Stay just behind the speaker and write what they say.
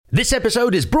This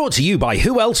episode is brought to you by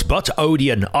who else but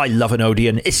Odeon. I love an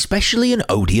Odeon, especially an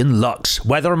Odeon Luxe.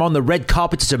 Whether I'm on the red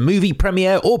carpet at a movie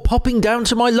premiere or popping down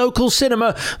to my local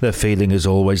cinema, the feeling is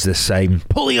always the same.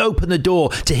 Pulling open the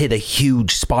door to hear the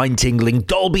huge spine-tingling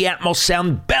Dolby Atmos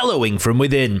sound bellowing from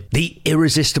within. The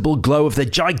irresistible glow of the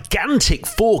gigantic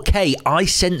 4K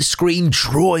iSense screen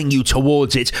drawing you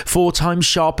towards it, 4 times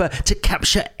sharper to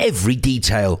capture every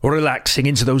detail. Relaxing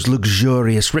into those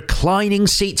luxurious reclining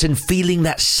seats and feeling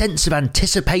that sense of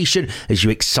anticipation as you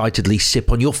excitedly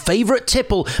sip on your favourite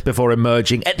tipple before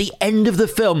emerging at the end of the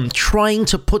film, trying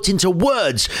to put into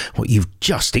words what you've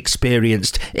just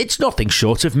experienced. It's nothing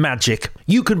short of magic.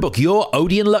 You can book your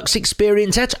Odeon Luxe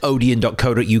experience at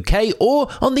odeon.co.uk or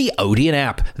on the Odeon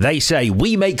app. They say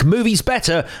we make movies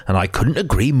better, and I couldn't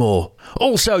agree more.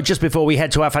 Also, just before we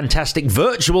head to our fantastic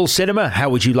virtual cinema, how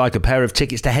would you like a pair of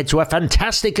tickets to head to a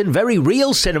fantastic and very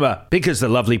real cinema? Because the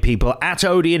lovely people at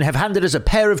Odeon have handed us a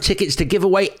pair of tickets to give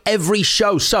away every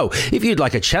show. So, if you'd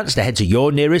like a chance to head to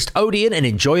your nearest Odeon and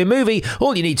enjoy a movie,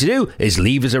 all you need to do is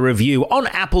leave us a review on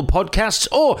Apple Podcasts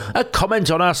or a comment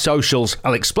on our socials.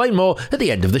 I'll explain more at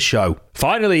the end of the show.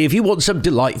 Finally, if you want some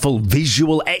delightful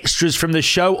visual extras from the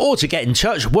show or to get in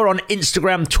touch, we're on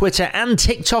Instagram, Twitter and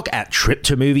TikTok at Trip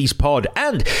to Movies Pod.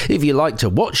 And if you like to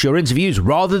watch your interviews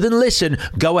rather than listen,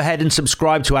 go ahead and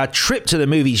subscribe to our Trip to the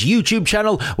Movies YouTube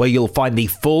channel, where you'll find the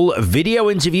full video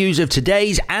interviews of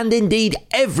today's and indeed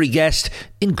every guest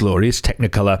in glorious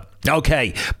Technicolor.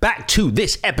 Okay, back to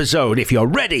this episode. If you're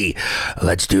ready,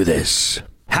 let's do this.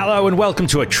 Hello and welcome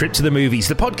to A Trip to the Movies,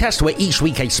 the podcast where each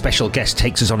week a special guest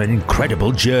takes us on an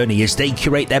incredible journey as they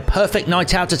curate their perfect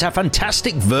night out at our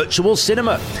fantastic virtual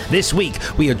cinema. This week,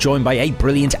 we are joined by a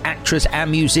brilliant actress and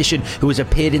musician who has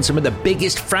appeared in some of the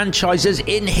biggest franchises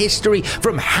in history,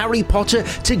 from Harry Potter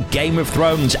to Game of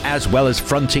Thrones, as well as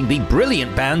fronting the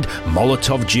brilliant band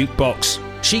Molotov Jukebox.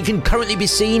 She can currently be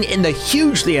seen in the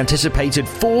hugely anticipated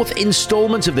 4th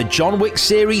installment of the John Wick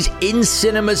series in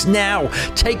cinemas now.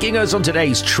 Taking us on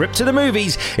today's Trip to the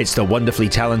Movies, it's the wonderfully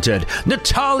talented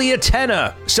Natalia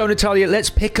Tena. So Natalia, let's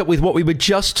pick up with what we were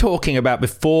just talking about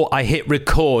before I hit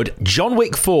record. John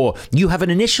Wick 4, you have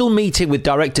an initial meeting with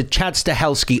director Chad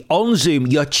Stahelski on Zoom.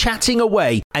 You're chatting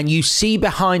away and you see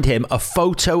behind him a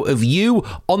photo of you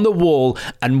on the wall.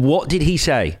 And what did he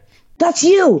say? That's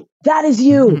you. That is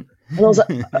you. And I was like,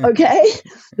 okay,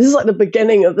 this is like the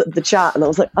beginning of the chat. And I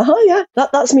was like, yeah,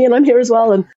 that's me. And I'm here as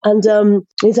well. And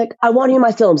he's like, I want you in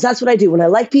my films. That's what I do. When I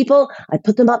like people, I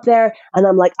put them up there. And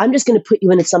I'm like, I'm just going to put you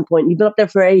in at some point. You've been up there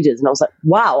for ages. And I was like,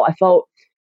 wow, I felt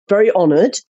very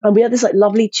honored. And we had this like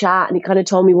lovely chat. And he kind of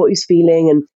told me what he was feeling.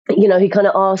 And, you know, he kind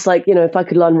of asked like, you know, if I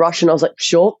could learn Russian. I was like,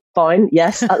 sure, fine.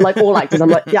 Yes. Like all actors. I'm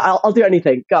like, yeah, I'll do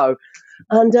anything. Go.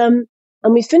 And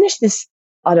we finished this,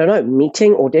 I don't know,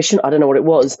 meeting, audition. I don't know what it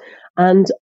was. And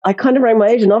I kind of rang my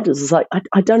agent afterwards. I was like,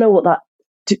 I don't know what that,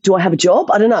 do I have a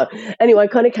job? I don't know. Anyway, I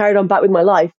kind of carried on back with my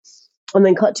life and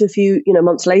then cut to a few,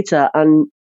 months later. And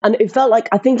it felt like,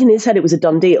 I think in his head it was a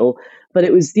done deal, but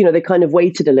it was, they kind of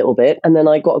waited a little bit. And then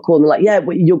I got a call and they're like, yeah,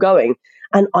 well, you're going.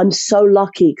 And I'm so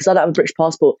lucky because I don't have a British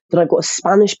passport, that I've got a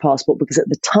Spanish passport, because at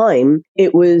the time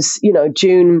it was,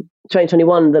 June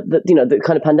 2021, the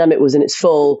kind of pandemic was in its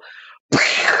full,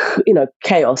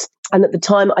 chaos. And at the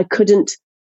time I couldn't,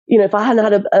 if I hadn't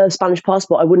had a Spanish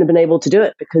passport, I wouldn't have been able to do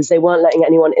it because they weren't letting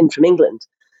anyone in from England.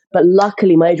 But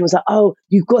luckily, my agent was like, oh,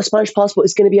 you've got a Spanish passport.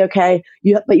 It's going to be okay.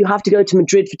 But you have to go to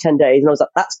Madrid for 10 days. And I was like,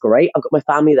 that's great. I've got my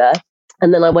family there.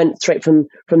 And then I went straight from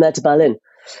there to Berlin.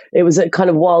 It was a kind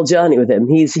of wild journey with him.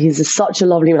 He's such a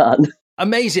lovely man.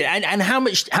 Amazing. And how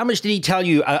much did he tell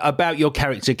you about your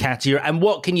character, Katia? And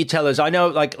what can you tell us? I know,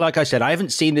 like I said, I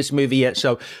haven't seen this movie yet,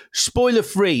 so spoiler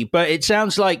free, but it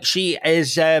sounds like she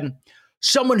is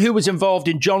someone who was involved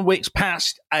in John Wick's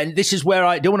past. And this is where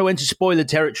I don't want to enter spoiler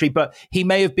territory, but he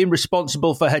may have been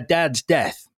responsible for her dad's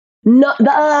death. No,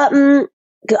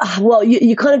 well,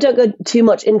 you kind of don't go too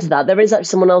much into that. There is actually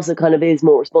someone else that kind of is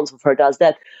more responsible for her dad's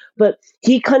death. But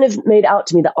he kind of made it out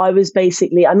to me that I'm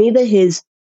basically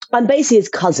his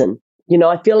cousin.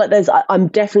 I feel like I'm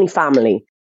definitely family.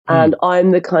 And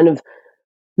I'm the kind of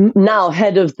now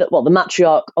head of the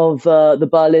matriarch of the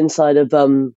Berlin side of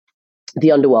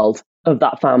the underworld of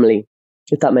that family,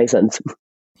 if that makes sense.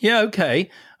 Yeah. Okay.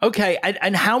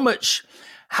 And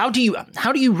how do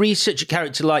you research a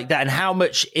character like that? And how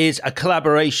much is a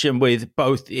collaboration with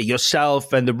both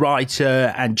yourself and the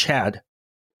writer and Chad?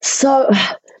 So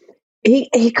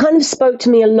he kind of spoke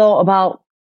to me a lot about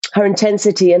her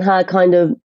intensity and her kind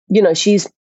of, she's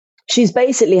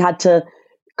basically had to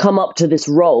come up to this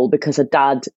role because her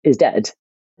dad is dead.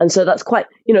 And so that's quite,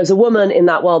 as a woman in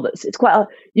that world, it's quite,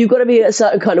 you've got to be a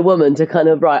certain kind of woman to kind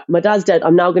of, right, my dad's dead,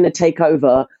 I'm now going to take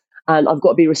over, and I've got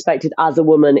to be respected as a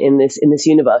woman in this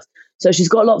universe. So she's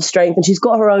got a lot of strength, and she's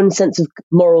got her own sense of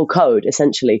moral code,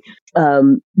 essentially,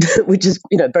 which is,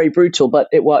 very brutal, but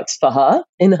it works for her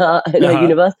in her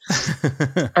universe.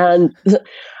 and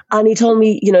he told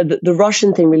me, the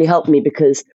Russian thing really helped me,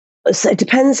 because it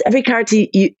depends. Every character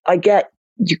I get,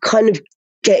 you kind of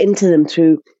get into them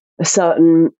through a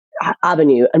certain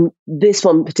avenue, and this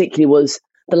one particularly was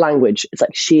the language. It's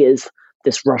like, she is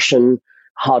this Russian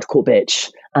hardcore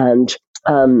bitch, and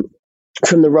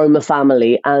from the Roma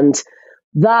family, and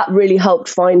that really helped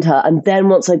find her. And then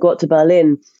once I got to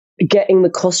Berlin, getting the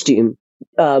costume,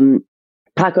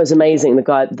 Paco's amazing, the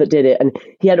guy that did it, and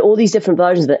he had all these different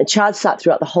versions of it, and Chad sat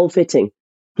throughout the whole fitting,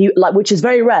 which is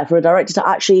very rare for a director to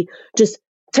actually just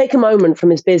take a moment from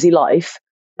his busy life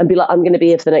and be like, I'm going to be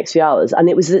here for the next few hours. And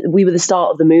we were the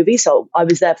start of the movie, so I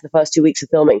was there for the first 2 weeks of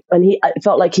filming, and it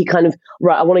felt like he kind of,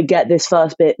 right, I want to get this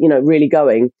first bit, really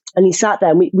going. And he sat there,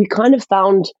 and we kind of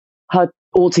found her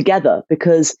all together,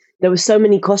 because there were so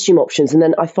many costume options. And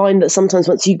then I find that sometimes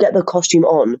once you get the costume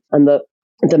on and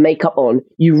the makeup on,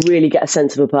 you really get a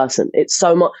sense of a person. It's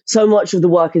so much of the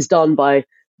work is done by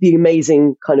the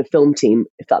amazing kind of film team,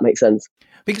 if that makes sense.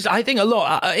 Because I think a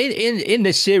lot in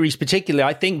this series, particularly,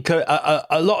 I think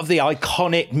a lot of the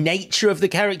iconic nature of the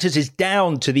characters is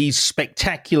down to these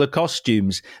spectacular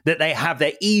costumes that they have.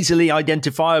 They're easily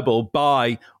identifiable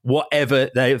by whatever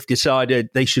they've decided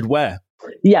they should wear.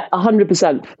 Yeah,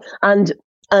 100%.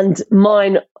 And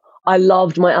mine, I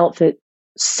loved my outfit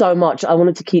so much. I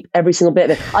wanted to keep every single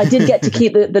bit of it. I did get to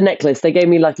keep the necklace. They gave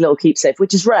me like a little keepsake,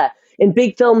 which is rare. In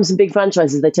big films and big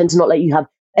franchises, they tend to not let you have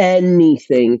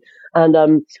anything.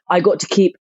 And I got to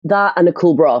keep that and a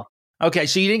cool bra. Okay,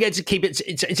 so you didn't get to keep it.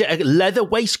 It's a leather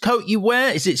waistcoat you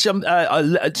wear? Is it some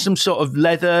sort of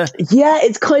leather? Yeah,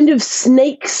 it's kind of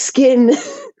snake skin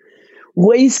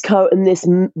waistcoat and this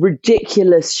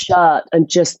ridiculous shirt, and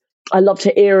just I loved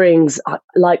her earrings,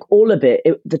 like all of it.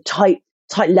 The tight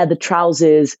leather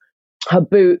trousers, her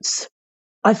boots.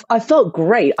 I felt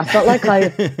great. I felt like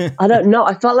I don't know.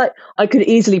 I felt like I could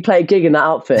easily play a gig in that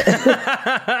outfit.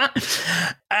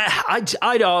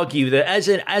 I'd argue that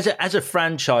as a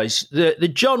franchise,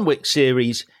 the John Wick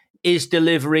series is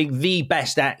delivering the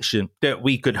best action that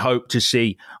we could hope to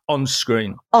see on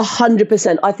screen.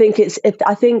 100%.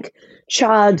 I think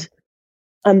Chad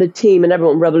and the team and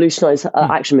everyone revolutionized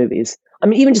action movies. I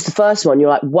mean, even just the first one, you're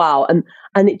like, wow,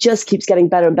 and it just keeps getting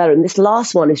better and better. And this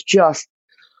last one is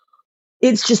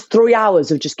it's just 3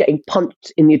 hours of just getting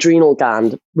pumped in the adrenal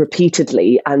gland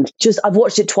repeatedly. And I've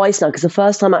watched it twice now, because the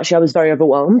first time actually I was very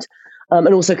overwhelmed.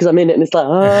 And also because I'm in it and it's like,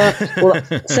 Well,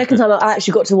 second time I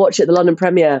actually got to watch it at the London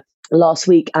premiere last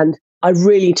week. And I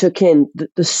really took in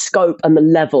the scope and the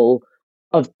level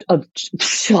of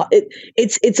it's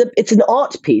an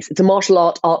art piece. It's a martial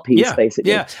art piece,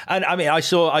 basically. Yeah. And I mean, I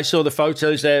saw the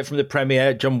photos there from the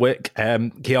premiere, John Wick,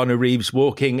 Keanu Reeves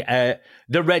walking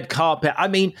the red carpet. I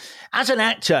mean, as an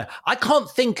actor, I can't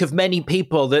think of many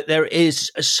people that there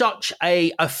is such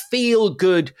a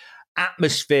feel-good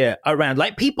atmosphere around.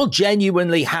 Like, people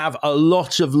genuinely have a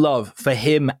lot of love for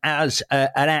him as an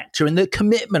actor, and the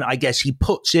commitment, I guess, he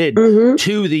puts in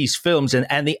to these films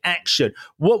and the action.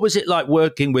 What was it like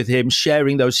working with him,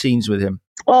 sharing those scenes with him?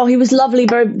 Oh, he was lovely,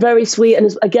 very, very sweet.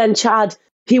 And again, Chad,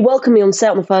 he welcomed me on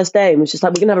set on the first day and was just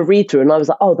like, we're going to have a read through. And I was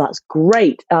like, oh, that's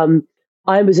great.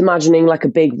 I was imagining like a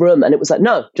big room, and it was like,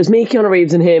 no, just me, Keanu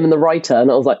Reeves, and him and the writer. And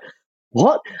I was like,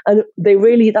 what? And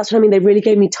that's what I mean. They really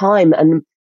gave me time and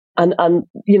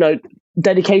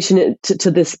dedication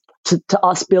to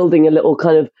us building a little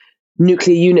kind of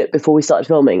nuclear unit before we started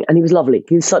filming. And he was lovely.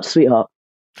 He was such a sweetheart.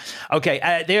 Okay,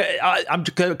 I'm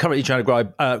currently trying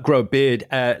to grow a beard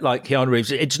like Keanu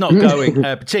Reeves. It's not going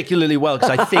particularly well,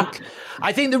 because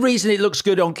I think the reason it looks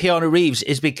good on Keanu Reeves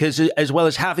is because, as well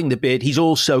as having the beard, he's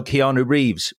also Keanu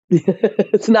Reeves.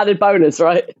 It's an added bonus,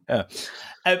 right?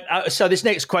 So this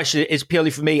next question is purely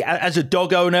for me. As a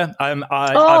dog owner, I've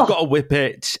got a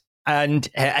Whippet, and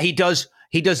he does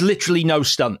literally no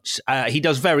stunts. He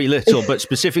does very little, but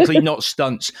specifically not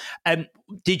stunts.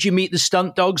 Did you meet the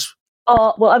stunt dogs?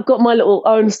 Well, I've got my little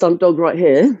own stunt dog right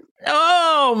here.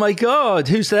 Oh my God,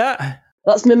 who's that?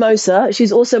 That's Mimosa.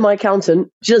 She's also my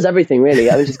accountant. She does everything, really.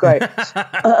 I mean, she's great.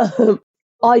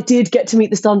 I did get to meet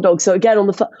the stunt dog. So again,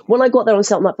 when I got there on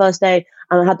set on that first day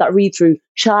and I had that read through,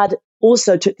 Chad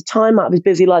also took the time out of his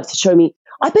busy life to show me.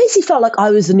 I basically felt like I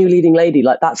was the new leading lady.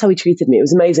 Like, that's how he treated me. It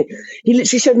was amazing. He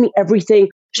literally showed me everything,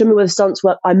 showed me where the stunts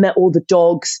were. I met all the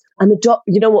dogs, and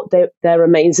you know what? They're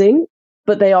amazing.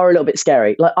 but they are a little bit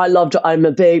scary. Like I'm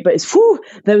a big, but it's, whew,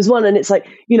 there was one and it's like,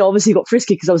 obviously got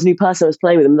frisky because I was a new person. I was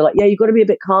playing with them. They're like, yeah, you've got to be a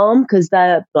bit calm because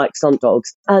they're like stunt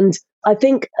dogs. And I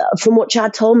think from what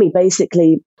Chad told me,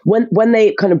 basically, when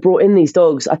they kind of brought in these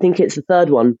dogs, I think it's the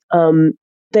third one,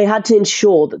 they had to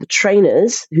ensure that the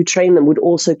trainers who train them would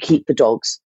also keep the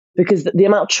dogs, because the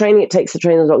amount of training it takes to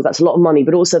train the dogs, that's a lot of money.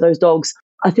 But also those dogs,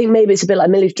 I think maybe it's a bit like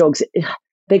military dogs.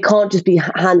 They can't just be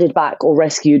handed back or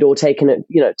rescued or taken.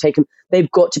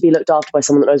 They've got to be looked after by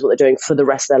someone that knows what they're doing for the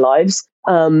rest of their lives.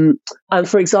 And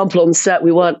for example, on set,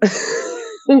 we weren't.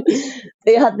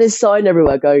 They had this sign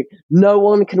everywhere going, "No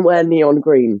one can wear neon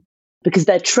green," because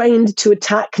they're trained to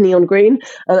attack neon green.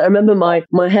 And I remember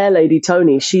my hair lady,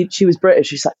 Tony, she was British.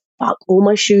 She's like, fuck, all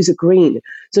my shoes are green.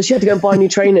 So she had to go and buy new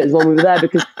trainers when we were there,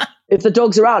 because if the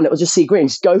dog's around, it will just see green.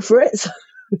 Just go for it. So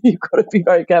you've got to be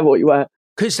very careful what you wear.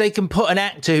 Because they can put an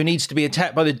actor who needs to be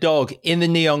attacked by the dog in the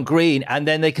neon green, and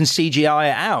then they can CGI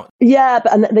it out. Yeah,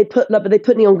 but they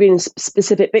put neon green in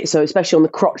specific bits. So especially on the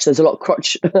crotch, there's a lot of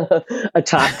crotch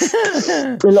attacks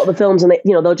in a lot of the films, and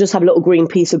they'll just have a little green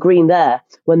piece of green there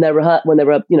when they're kind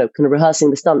of rehearsing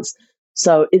the stunts.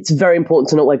 So it's very important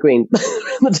to not wear green.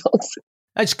 The dogs.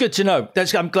 That's good to know.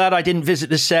 I'm glad I didn't visit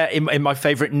the set in my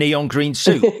favourite neon green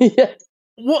suit. Yeah.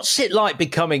 What's it like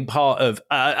becoming part of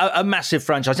a massive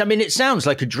franchise? I mean, it sounds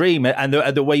like a dream, and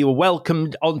the way you were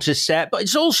welcomed onto set, but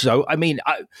it's also,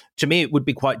 to me, it would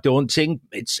be quite daunting.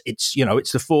 It's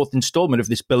the fourth installment of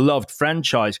this beloved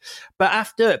franchise. But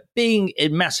after being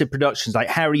in massive productions like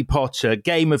Harry Potter,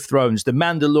 Game of Thrones, The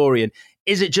Mandalorian,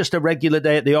 is it just a regular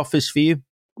day at the office for you?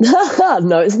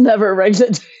 No, it's never a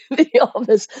regular day at the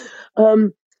office.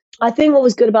 I think what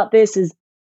was good about this is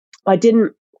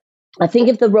I think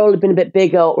if the role had been a bit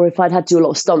bigger, or if I'd had to do a lot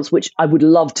of stunts, which I would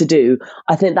love to do,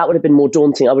 I think that would have been more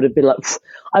daunting. I would have been like,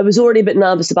 I was already a bit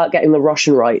nervous about getting the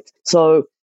Russian right. So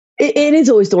it is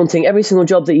always daunting. Every single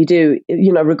job that you do,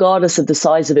 regardless of the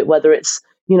size of it, whether it's,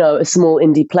 a small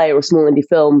indie play or a small indie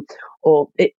film,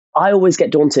 I always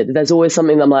get daunted. There's always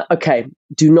something that I'm like, okay,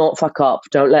 do not fuck up.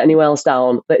 Don't let anyone else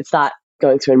down. It's that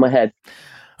going through in my head.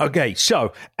 Okay,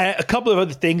 so a couple of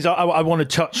other things I want to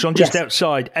touch on just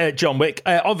outside John Wick.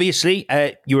 Obviously,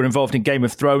 you were involved in Game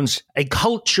of Thrones, a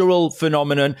cultural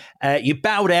phenomenon. You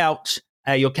bowed out.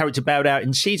 Your character bowed out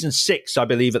in season 6, I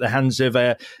believe, at the hands of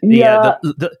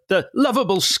the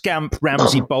lovable scamp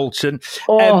Ramsay Bolton.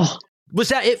 Was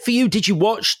that it for you? Did you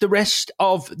watch the rest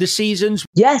of the seasons?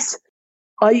 Yes,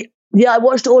 I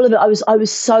watched all of it. I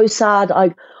was so sad.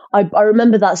 I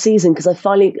remember that season because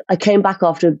I came back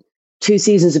after 2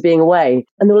 seasons of being away,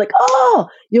 and they were like, "Oh,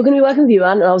 you're going to be working with you,"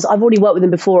 and I've already worked with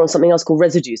him before on something else called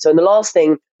Residue. So in the last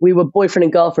thing, we were boyfriend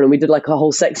and girlfriend, and we did like a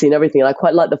whole sex scene and everything. And I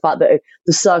quite like the fact that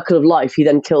the circle of life, he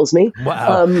then kills me.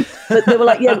 Wow. But they were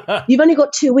like, "Yeah, you've only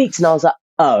got 2 weeks," and I was like,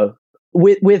 "Oh,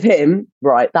 with him,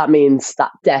 right? That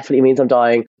definitely means I'm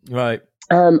dying." Right.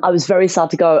 I was very sad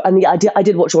to go, and yeah, I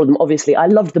did watch all of them. Obviously, I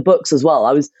loved the books as well.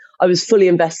 I was fully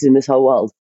invested in this whole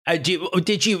world.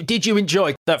 Did you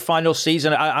enjoy that final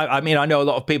season? I mean, I know a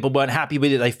lot of people weren't happy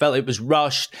with it. They felt it was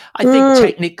rushed. I think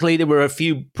technically there were a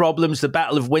few problems. The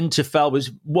Battle of Winterfell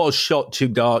was shot too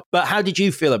dark. But how did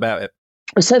you feel about it?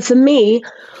 So for me,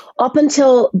 up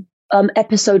until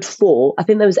episode 4, I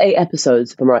think there was 8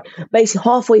 episodes, if I'm right. Basically,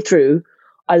 halfway through,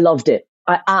 I loved it.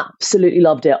 I absolutely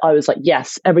loved it. I was like,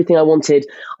 yes, everything I wanted.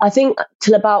 I think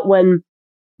till about when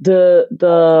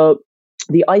the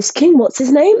Ice King, what's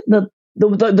his name?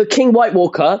 The King White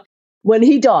Walker, when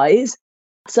he dies.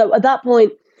 So at that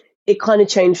point, it kind of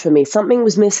changed for me. Something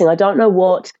was missing. I don't know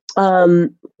what.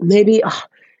 Maybe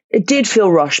it did feel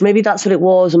rushed. Maybe that's what it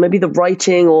was, or maybe the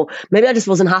writing, or maybe I just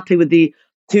wasn't happy with the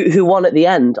who won at the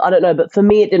end. I don't know, but for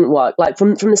me, it didn't work. Like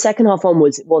from the second half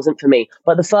onwards, it wasn't for me.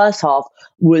 But the first half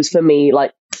was for me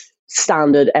like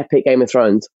standard epic Game of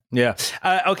Thrones. Yeah.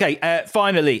 Okay.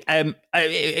 Finally,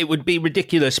 it would be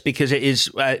ridiculous because it is,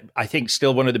 I think,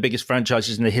 still one of the biggest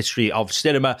franchises in the history of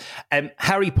cinema.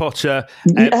 Harry Potter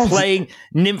playing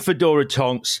Nymphadora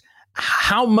Tonks.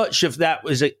 How much of that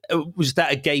was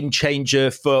that a game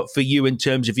changer for you in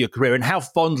terms of your career, and how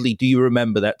fondly do you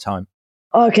remember that time?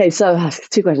 Okay, so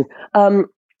 2 questions.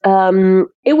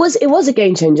 It was a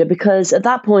game changer because at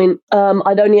that point, I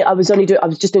was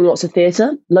just doing lots of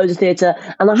loads of theatre,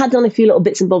 and I had done a few little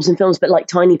bits and bobs in films, but like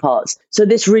tiny parts. So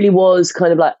this really was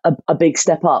kind of like a big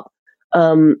step up.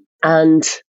 And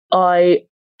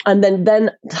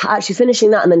then actually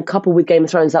finishing that, and then coupled with Game of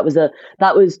Thrones, that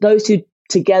was those two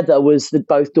together was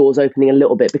both doors opening a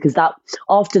little bit, because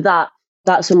after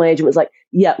that's when my agent was like,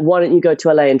 yeah, why don't you go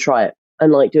to LA and try it?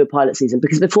 And like do a pilot season,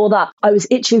 because before that I was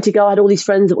itching to go. I had all these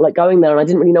friends that were like going there, and I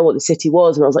didn't really know what the city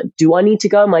was, and I was like, do I need to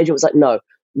go? And my agent was like, no,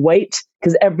 wait,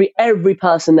 because every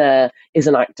person there is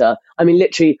an actor. I mean,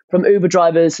 literally from Uber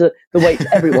drivers to the wait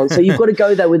to everyone. So you've got to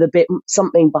go there with a bit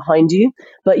something behind you.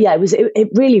 But yeah, it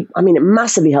really, I mean, it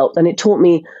massively helped, and it taught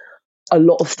me a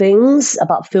lot of things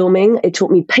about filming. It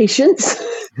taught me patience.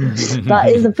 That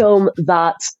is a film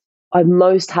that I've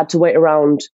most had to wait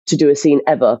around to do a scene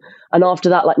ever. And after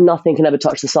that, like, nothing can ever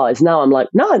touch the size. Now I'm like,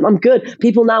 no, I'm good.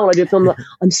 People now, when I do a film, like,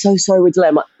 I'm so sorry with delay.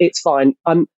 I'm like, it's fine.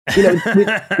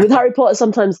 With Harry Potter,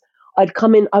 sometimes I'd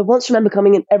come in. I once remember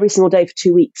coming in every single day for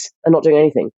 2 weeks and not doing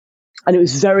anything. And it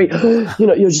was very,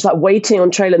 you're just like waiting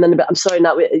on trailer, and then I'm sorry,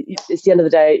 now it's the end of the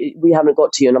day, we haven't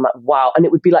got to you. And I'm like, wow. And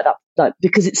it would be like that, like,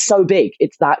 because it's so big,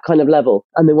 it's that kind of level,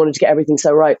 and they wanted to get everything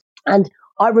so right. And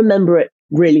I remember it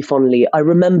really fondly. I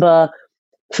remember,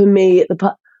 for me,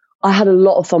 I had a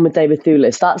lot of fun with David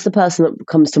Thewlis. That's the person that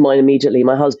comes to mind immediately.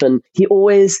 My husband, he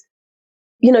always,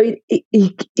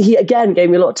 he again gave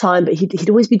me a lot of time, but he'd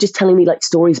always be just telling me like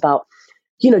stories about,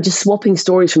 just swapping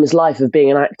stories from his life of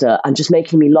being an actor and just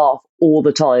making me laugh all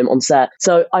the time on set.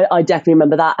 So I definitely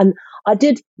remember that. And I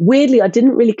didn't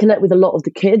really connect with a lot of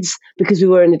the kids because we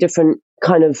were in a different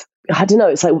kind of, I don't know,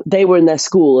 it's like they were in their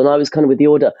school and I was kind of with the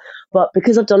order. But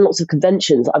because I've done lots of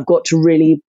conventions, I've got to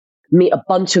really meet a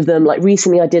bunch of them. Like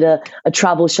recently I did a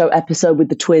travel show episode with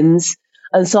the twins.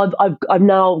 And so I've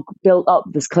now built up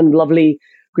this kind of lovely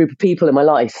group of people in my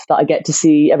life that I get to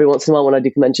see every once in a while when I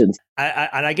do conventions.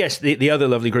 And I guess the other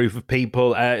lovely group of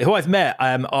people who I've met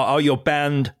are your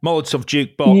band, Molotov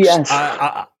Jukebox. Yes.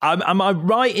 Am I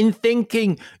right in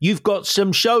thinking you've got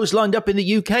some shows lined up in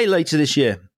the UK later this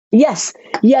year? Yes.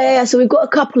 Yeah. So we've got a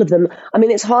couple of them. I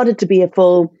mean, it's harder to be a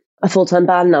full-time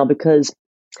band now because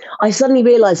I suddenly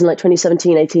realized in like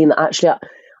 2017, 18 that actually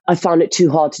I found it too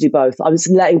hard to do both. I was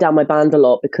letting down my band a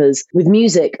lot because with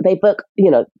music, they've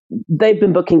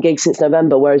been booking gigs since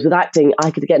November, whereas with acting,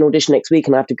 I could get an audition next week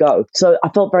and I have to go. So I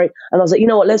felt and I was like, you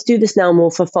know what, let's do this now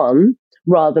more for fun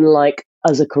rather than like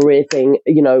as a career thing,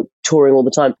 touring all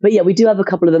the time. But yeah, we do have a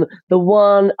couple of them.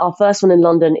 Our first one in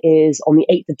London is on the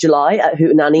 8th of July at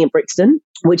Hootenanny in Brixton,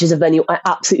 which is a venue I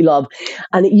absolutely love.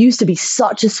 And it used to be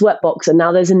such a sweatbox, and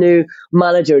now there's a new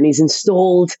manager and he's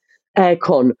installed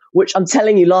aircon, which I'm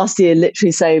telling you, last year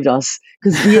literally saved us,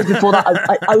 because the years before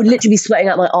that I would literally be sweating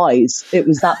out my eyes. It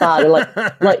was that bad,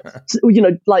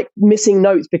 and like missing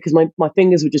notes because my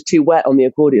fingers were just too wet on the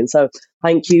accordion. So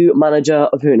thank you, manager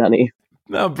of Hootenanny.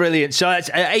 Oh, brilliant. So that's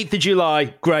 8th of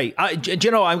July. Great. Do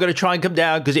you know what? I'm going to try and come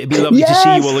down because it'd be lovely to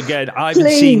see you all again. I haven't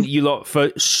seen you lot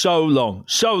for so long.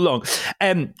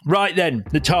 Right then,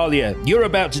 Natalia, you're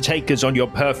about to take us on your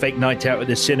perfect night out at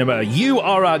the cinema. You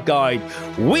are our guide.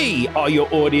 We are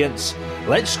your audience.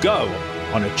 Let's go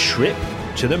on a trip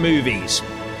to the movies.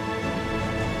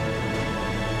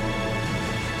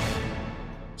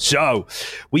 So,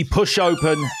 we push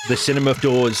open the cinema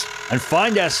doors and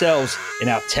find ourselves in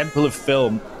our temple of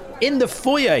film, in the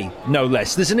foyer, no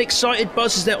less. There's an excited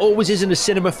buzz, as there always is in a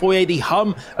cinema foyer, the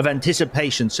hum of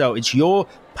anticipation. So, it's your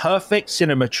perfect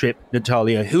cinema trip,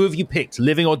 Natalia. Who have you picked,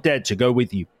 living or dead, to go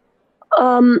with you?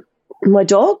 My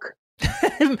dog.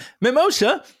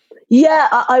 Mimosa? Yeah,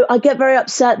 I get very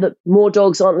upset that more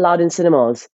dogs aren't allowed in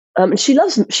cinemas. And she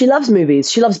loves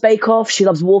movies. She loves Bake Off. She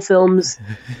loves war films.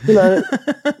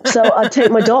 So I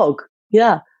take my dog.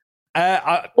 Yeah,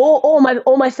 or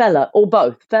my fella, or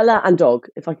both, fella and dog.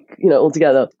 If I, all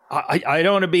together. I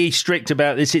don't want to be strict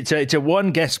about this. It's a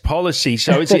one guest policy.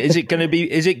 So is it going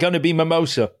to be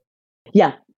Mimosa?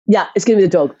 Yeah, it's going to be the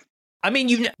dog. I mean,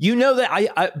 you know that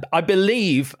I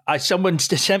believe someone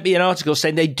sent me an article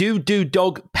saying they do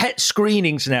dog pet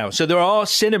screenings now. So there are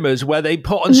cinemas where they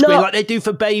put on screen like they do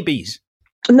for babies.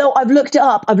 No, I've looked it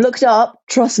up.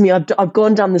 Trust me, I've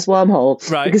gone down this wormhole.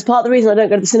 Right. Because part of the reason I don't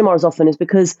go to the cinema as often is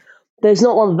because there's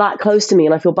not one that close to me,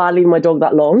 and I feel bad leaving my dog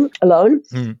that long alone.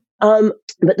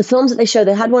 But the films that they show,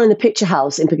 they had one in the Picture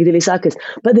House in Piccadilly Circus,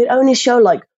 but they'd only show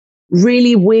like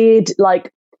really weird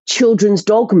like children's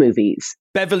dog movies.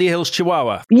 Beverly Hills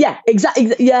Chihuahua. Yeah,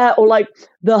 exactly. Yeah, or like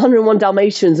the 101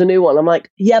 Dalmatians, a new one. I'm like,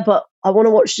 yeah, but I want to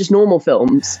watch just normal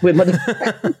films with my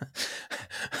dog.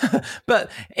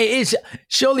 But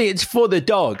surely it's for the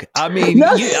dog. I mean,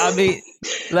 no.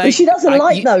 Like, she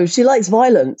doesn't though. She likes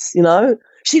violence.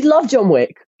 She'd love John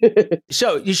Wick.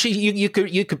 So you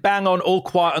could bang on All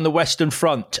Quiet on the Western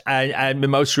Front, and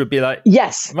Mimosa would be like,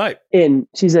 yes, right,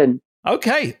 she's in.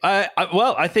 Okay.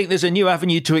 Well, I think there's a new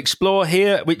avenue to explore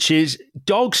here, which is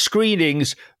dog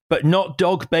screenings but not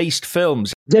dog-based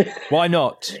films. Why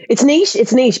not? It's niche,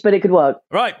 but it could work.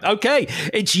 Right, okay.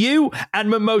 It's you and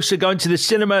Mimosa going to the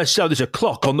cinema, so there's a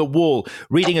clock on the wall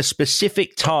reading a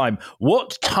specific time.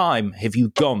 What time have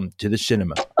you gone to the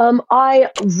cinema? I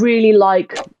really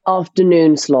like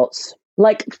afternoon slots,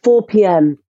 like 4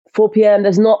 p.m. 4 p.m.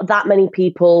 There's not that many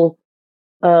people,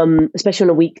 especially on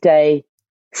a weekday,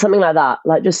 something like that,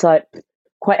 like just like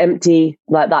quite empty,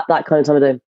 like that kind of time of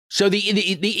day. So the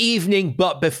evening,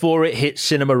 but before it hits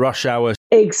cinema rush hour.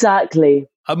 Exactly.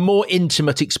 A more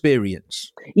intimate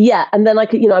experience. Yeah, and then I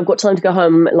could, I've got time to go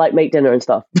home, like make dinner and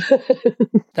stuff.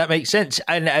 That makes sense.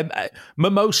 And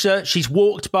Mimosa, she's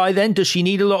walked by then. Does she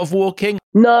need a lot of walking?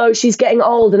 No, she's getting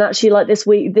old, and actually, like this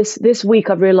week,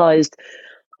 I've realised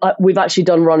we've actually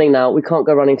done running now. We can't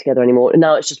go running together anymore.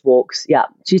 Now it's just walks. Yeah,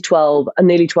 she's 12, and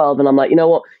nearly 12, and I'm like, you know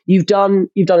what? You've done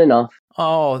enough.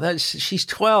 Oh, she's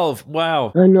 12.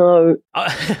 Wow. I know.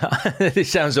 This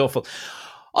sounds awful.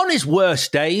 On his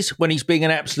worst days, when he's being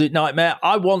an absolute nightmare,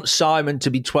 I want Simon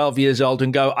to be 12 years old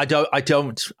and go, I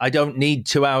don't need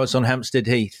 2 hours on Hampstead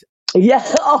Heath. Yeah.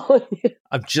 Oh, yeah.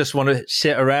 I just want to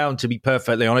sit around, to be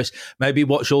perfectly honest. Maybe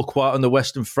watch All Quiet on the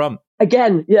Western Front.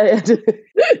 Again. Yeah.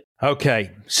 Okay,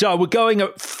 so we're going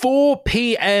at 4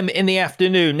 p.m. in the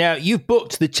afternoon. Now, you've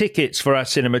booked the tickets for our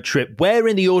cinema trip. Where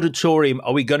in the auditorium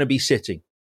are we going to be sitting?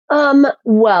 I've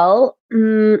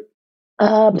now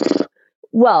had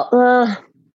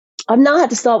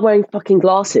to start wearing fucking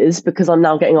glasses because I'm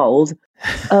now getting old.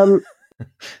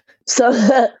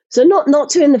 So not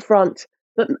too in the front,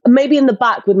 but maybe in the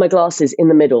back with my glasses in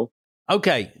the middle.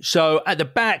 Okay, so at the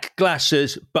back,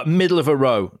 glasses, but middle of a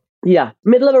row. Yeah,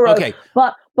 middle of a row. Okay.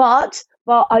 But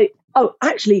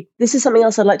actually, this is something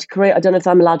else I'd like to create. I don't know if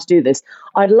I'm allowed to do this.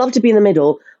 I'd love to be in the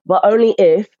middle, but only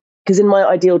if, because in my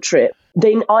ideal trip,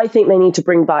 I think they need to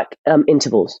bring back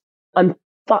intervals. I'm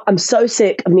so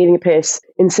sick of needing a piss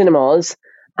in cinemas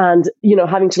and,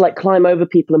 having to like climb over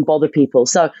people and bother people.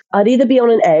 So I'd either be on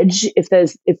an edge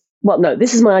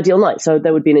this is my ideal night. So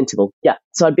there would be an interval. Yeah.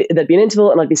 So there'd be an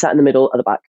interval and I'd be sat in the middle at the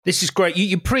back. This is great.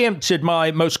 You preempted my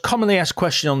most commonly asked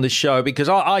question on this show because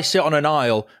I sit on an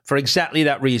aisle for exactly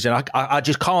that reason. I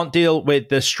just can't deal with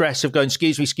the stress of going,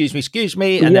 excuse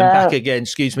me, and then back again,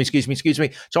 excuse me.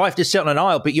 So I have to sit on an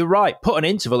aisle. But you're right. Put an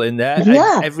interval in there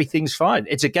and everything's fine.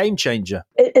 It's a game changer.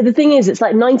 The thing is, it's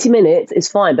like 90 minutes is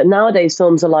fine. But nowadays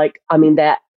films are like,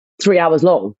 they're 3 hours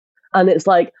long. And it's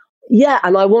like, yeah,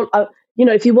 and I want...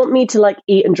 if you want me to like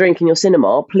eat and drink in your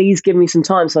cinema, please give me some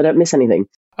time so I don't miss anything.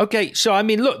 Okay, so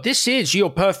look, this is your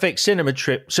perfect cinema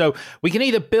trip. So we can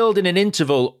either build in an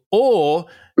interval or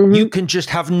you can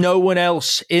just have no one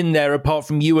else in there apart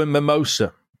from you and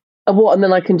Mimosa. What? And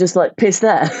then I can just like piss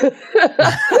there?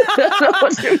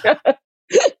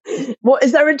 What,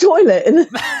 is there a toilet?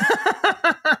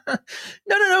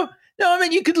 No. No,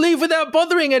 you could leave without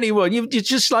bothering anyone. You're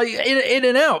just like in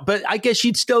and out. But I guess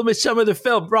you'd still miss some of the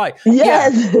film, right?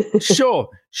 Yes. Yeah.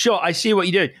 Sure. I see what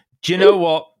you're doing. Do you know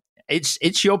what?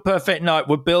 It's your perfect night.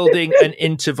 We're building an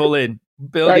interval in.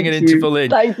 Thank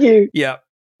you. Yeah.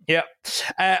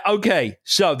 Okay.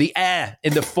 So the air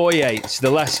in the foyer. It's the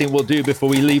last thing we'll do before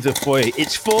we leave the foyer.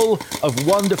 It's full of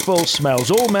wonderful smells.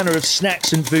 All manner of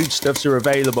snacks and foodstuffs are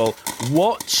available.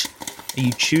 What are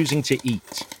you choosing to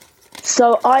eat?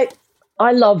 So I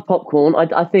love popcorn.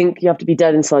 I think you have to be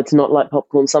dead inside to not like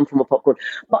popcorn, some form of popcorn.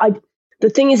 But the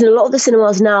thing is, in a lot of the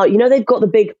cinemas now, they've got the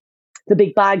big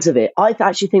bags of it. I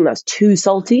actually think that's too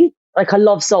salty. Like I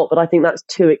love salt, but I think that's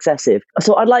too excessive.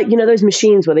 So I'd like, those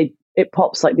machines where it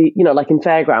pops like like in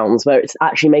fairgrounds where it's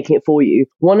actually making it for you.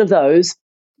 One of those,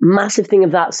 massive thing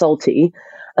of that salty.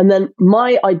 And then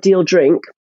my ideal drink,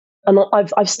 and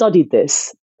I've studied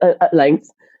this at length.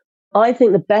 I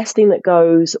think the best thing that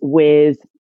goes with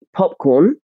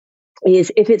popcorn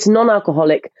is if it's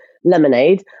non-alcoholic,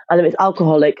 lemonade, and if it's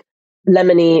alcoholic,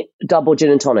 lemony double gin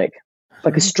and tonic,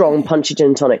 like a strong punchy gin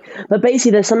and tonic. But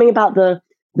basically there's something about the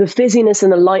fizziness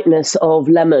and the lightness of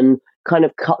lemon kind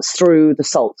of cuts through the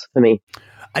salt for me.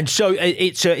 And so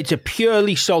it's a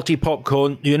purely salty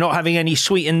popcorn. You're not having any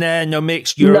sweet in there, no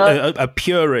mix. You're a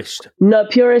purist. No,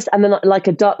 purist, and then like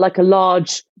a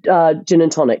large gin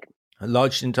and tonic. A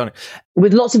large gin and tonic.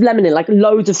 With lots of lemon in it, like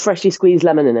loads of freshly squeezed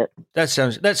lemon in it. That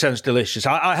sounds delicious.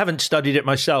 I haven't studied it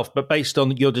myself, but based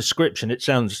on your description, it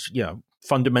sounds,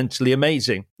 fundamentally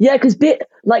amazing. Yeah, because beer,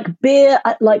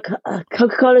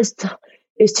 Coca-Cola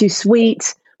is too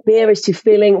sweet. Beer is too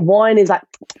filling. Wine is like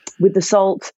with the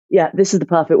salt. Yeah, this is the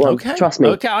perfect one. Okay. Trust me.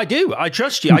 Okay, I do. I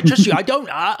trust you.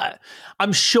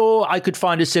 I'm sure I could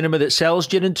find a cinema that sells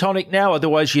gin and tonic now.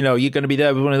 Otherwise, you're going to be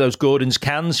there with one of those Gordon's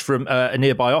cans from a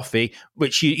nearby offie,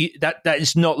 which that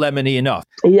is not lemony enough.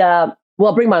 Yeah, Well,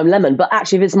 I'll bring my own lemon, but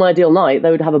actually, if it's my ideal night, they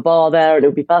would have a bar there and it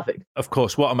would be perfect. Of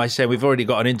course, what am I saying? We've already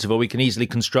got an interval. We can easily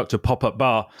construct a pop-up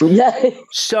bar. Yeah.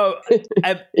 So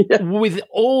with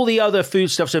all the other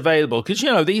foodstuffs available, because,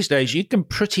 these days you can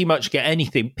pretty much get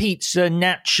anything. Pizza,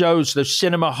 nachos, the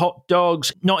cinema hot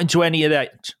dogs, not into any of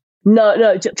that.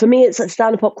 No. For me, it's like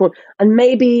standard popcorn. And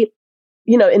maybe,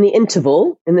 in the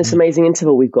interval, in this amazing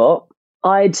interval we've got,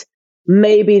 I'd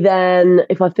maybe then,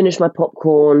 if I finish my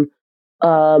popcorn,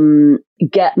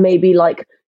 get maybe like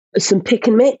some pick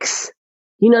and mix.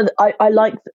 I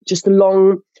like just the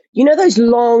long, those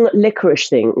long licorice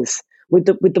things with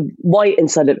the white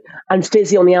inside it and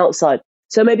fizzy on the outside.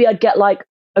 So maybe I'd get like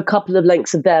a couple of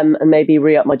lengths of them and maybe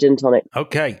re-up my gin tonic.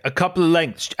 Okay, a couple of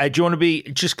lengths. Do you want to be,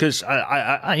 just because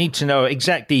I need to know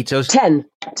exact details. 10.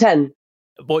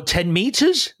 What, 10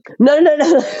 meters?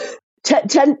 No.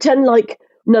 10 like...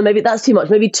 No, maybe that's too much.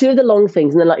 Maybe 2 of the long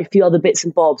things and then like a few other bits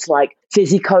and bobs like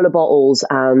fizzy cola bottles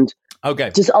and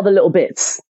just other little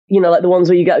bits. Like the ones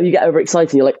where you get overexcited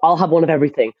and you're like, I'll have one of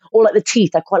everything. Or like the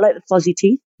teeth. I quite like the fuzzy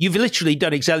teeth. You've literally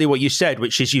done exactly what you said,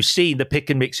 which is you've seen the pick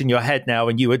and mix in your head now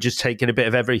and you were just taking a bit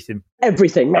of everything.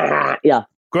 Everything. Yeah.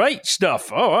 Great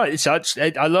stuff. All right.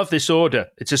 I love this order.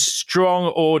 It's a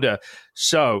strong order.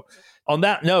 So... on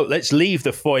that note, let's leave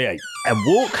the foyer and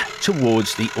walk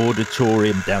towards the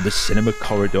auditorium down the cinema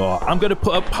corridor. I'm going to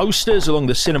put up posters along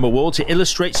the cinema wall to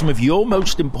illustrate some of your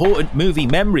most important movie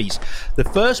memories. The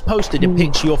first poster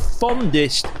depicts your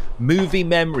fondest movie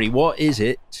memory. What is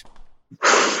it?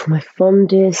 My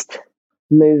fondest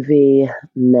movie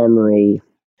memory.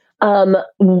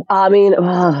 That's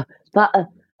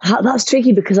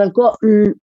tricky because I've got...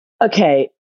 okay.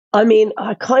 I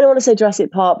kind of want to say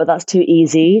Jurassic Park, but that's too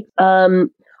easy.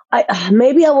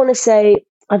 Maybe I want to say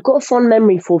I've got a fond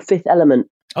memory for Fifth Element.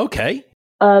 Okay.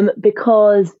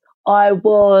 Because I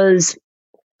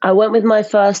went with my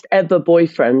first ever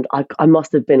boyfriend. I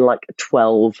must have been like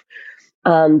 12,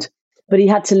 but he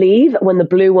had to leave when the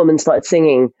Blue Woman started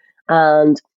singing,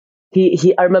 and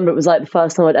I remember it was like the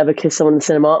first time I'd ever kissed someone in the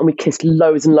cinema, and we kissed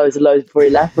loads and loads and loads before he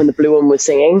left when the Blue One was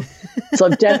singing. So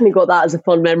I've definitely got that as a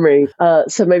fond memory.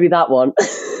 So maybe that one.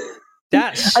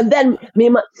 And then me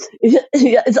and my,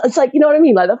 it's like, you know what I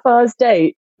mean? Like the first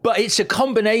date. But it's a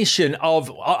combination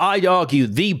of, I'd argue,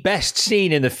 the best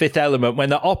scene in The Fifth Element when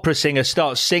the opera singer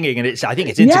starts singing, and I think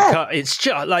it's intercut. Yeah. It's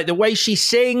just like the way she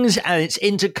sings, and it's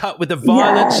intercut with the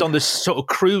violence on the sort of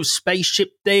cruise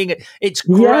spaceship thing. It's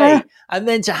great. Yeah. And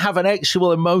then to have an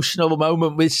actual emotional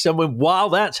moment with someone while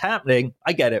that's happening,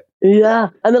 I get it. Yeah.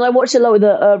 And then I watched it a lot with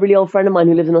a really old friend of mine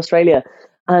who lives in Australia.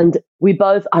 And we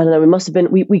both, I don't know, we must have been,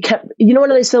 we kept,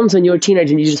 one of those films when you're a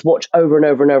teenager and you just watch over and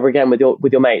over and over again with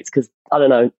your mates, because I don't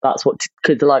know, that's what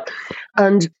kids are like.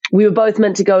 And we were both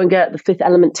meant to go and get the Fifth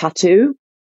Element tattoo.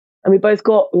 And we both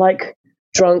got like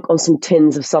drunk on some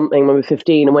tins of something when we were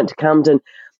 15 and went to Camden.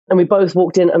 And we both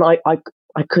walked in and I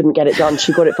couldn't get it done.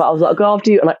 She got it, but I was like, I'll go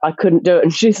after you. And I couldn't do it.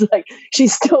 And she's like,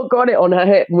 she's still got it on her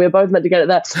hip. And we were both meant to get it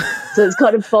there. So it's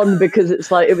kind of fun because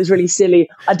it's like, it was really silly.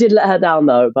 I did let her down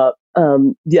though, but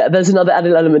there's another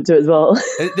added element to it as well.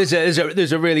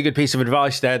 There's a really good piece of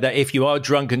advice there that if you are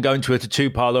drunk and going to a tattoo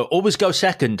parlor, always go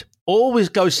second. Always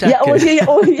go second.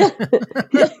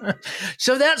 Yeah.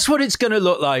 So that's what it's going to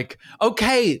look like.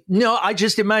 Okay. No, I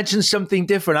just imagined something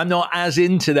different. I'm not as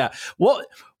into that.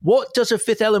 What does a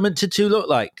Fifth Element tattoo look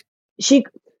like? She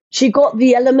got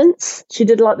the elements. She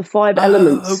did like the 5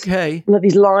 elements. Okay. Like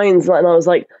these lines, and I was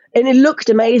like, and it looked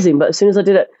amazing. But as soon as I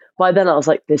did it, by then I was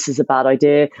like, this is a bad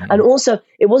idea. And also,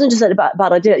 it wasn't just a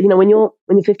bad idea. When you're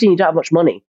 15, you don't have much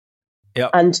money. Yeah.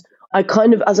 And I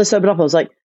kind of, as I sobered up, I was like,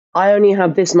 I only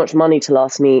have this much money to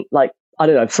last me, like, I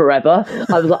don't know, forever.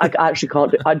 I was like, I actually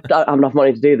can't I don't have enough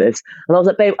money to do this. And I was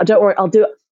like, babe, don't worry, I'll do it.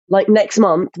 Like next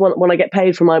month, when I get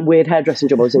paid for my weird hairdressing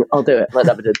job, I'll do it. I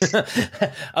never did.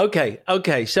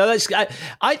 Okay. So let's.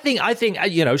 I think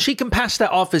she can pass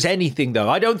that off as anything, though.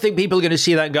 I don't think people are going to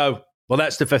see that and go, well,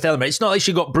 that's the Fifth Element. It's not like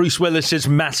she got Bruce Willis's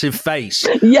massive face.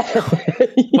 Yeah.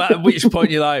 But at which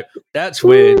point you're like, that's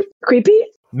weird. Creepy.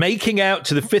 Making out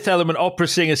to the Fifth Element opera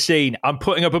singer scene. I'm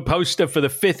putting up a poster for the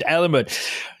Fifth Element.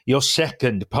 Your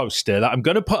second poster that I'm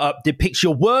going to put up depicts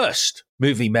your worst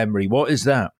movie memory. What is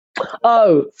that?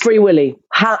 Oh, Free Willy.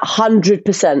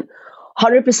 100%.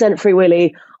 100% Free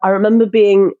Willy. I remember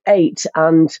being 8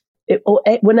 and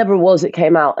whenever it was, it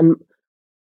came out. And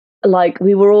like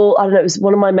we were all, I don't know, it was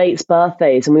one of my mates'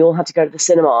 birthdays and we all had to go to the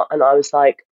cinema. And I was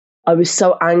like, I was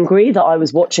so angry that I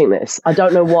was watching this. I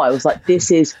don't know why. I was like,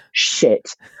 this is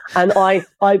shit. And I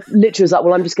literally was like,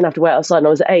 well, I'm just going to have to wait outside. And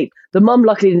I was at 8. The mum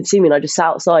luckily didn't see me, and I just sat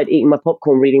outside eating my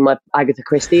popcorn, reading my Agatha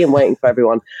Christie and waiting for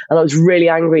everyone. And I was really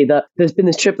angry that there's been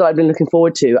this trip that I've been looking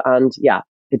forward to. And yeah,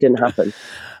 it didn't happen.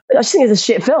 I just think it's a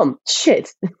shit film.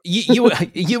 Shit. You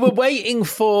were waiting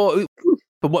for...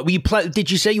 But what were you did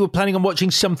you say you were planning on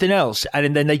watching something else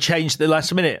and then they changed the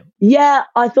last minute? Yeah,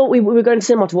 I thought we were going to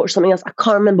cinema to watch something else. I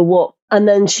can't remember what. And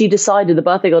then the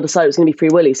birthday girl decided it was going to be Free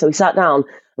Willy. So we sat down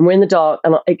and we're in the dark,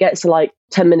 and it gets to like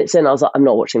 10 minutes in. I was like, I'm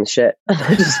not watching this shit. And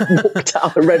I just walked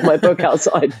out and read my book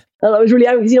outside. And I was really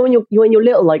angry because, when you're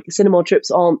little, like cinema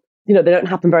trips aren't, they don't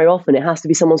happen very often. It has to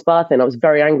be someone's birthday. And I was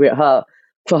very angry at her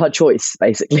for her choice,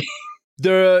 basically.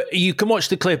 You can watch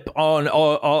the clip on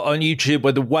YouTube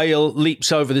where the whale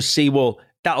leaps over the seawall.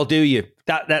 That'll do you.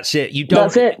 That's it.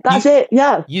 That's it.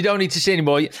 Yeah. You don't need to see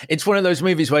anymore. It's one of those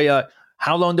movies where you're like,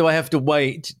 how long do I have to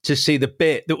wait to see the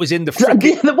bit that was in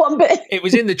the one bit? It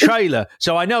was in the trailer,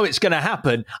 so I know it's going to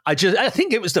happen. I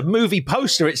think it was the movie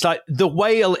poster. It's like the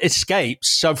whale escapes,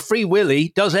 so Free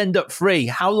Willy does end up free.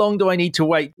 How long do I need to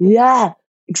wait? Yeah,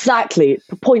 exactly.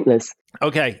 Pointless.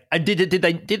 Okay, and did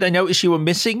they notice you were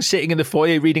missing, sitting in the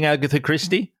foyer reading Agatha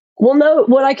Christie? Well, no.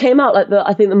 When I came out,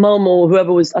 I think the mum or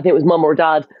whoever was, I think it was mum or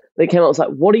dad, they came out and was like,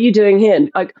 "What are you doing here?" And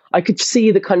I could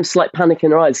see the kind of slight panic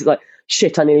in their eyes. It's like,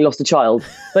 shit, I nearly lost a child.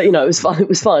 But it was fine. It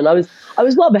was fine. I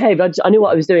was well behaved. I knew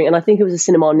what I was doing, and I think it was a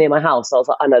cinema near my house. So I was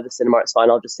like, I know the cinema. It's fine.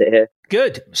 I'll just sit here.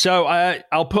 Good. So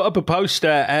I'll put up a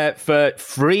poster for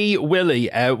Free Willy,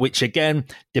 which again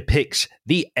depicts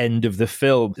the end of the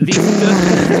film. The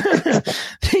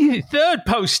third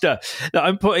poster that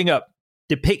I'm putting up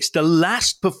depicts the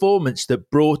last performance that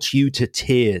brought you to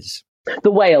tears.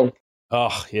 The Whale.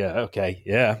 Oh, yeah. Okay.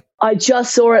 Yeah. I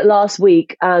just saw it last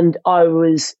week, and I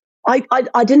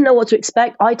didn't know what to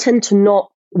expect. I tend to not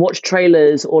watch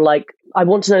trailers, or I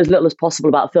want to know as little as possible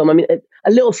about a film. I mean,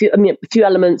 a few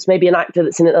elements, maybe an actor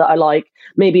that's in it that I like,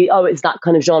 maybe, it's that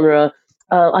kind of genre.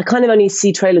 I kind of only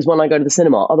see trailers when I go to the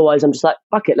cinema. Otherwise, I'm just like,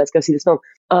 fuck it, let's go see this film.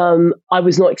 I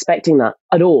was not expecting that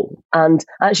at all. And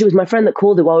actually, it was my friend that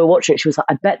called it while we were watching it. She was like,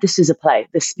 I bet this is a play.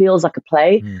 This feels like a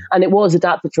play. And it was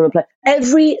adapted from a play.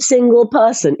 Every single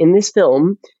person in this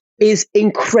film is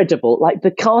incredible. Like,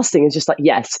 the casting is just like,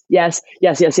 yes.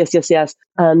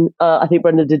 And I think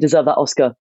Brendan did deserve that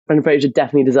Oscar. Brendan Fraser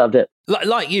definitely deserved it.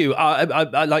 Like you,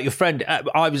 I like your friend.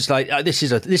 I was like, this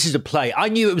is a play. I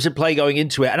knew it was a play going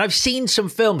into it, and I've seen some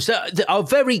films that are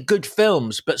very good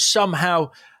films, but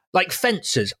somehow, like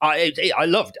Fences, I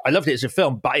loved it as a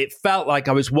film, but it felt like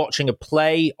I was watching a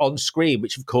play on screen,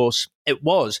 which of course it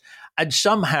was. And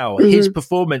somehow his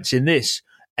performance in this,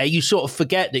 you sort of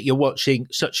forget that you're watching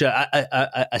such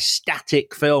a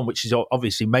static film, which is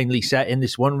obviously mainly set in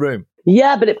this one room.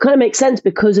 Yeah, but it kind of makes sense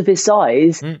because of his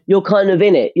size. You're kind of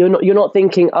in it. You're not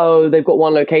thinking, oh, they've got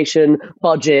one location,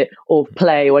 budget, or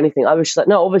play or anything. I was just like,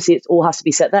 no, obviously it all has to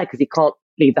be set there because he can't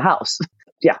leave the house.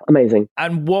 Yeah, amazing.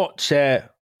 And what a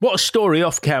story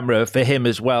off camera for him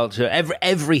as well. To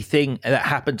everything that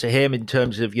happened to him in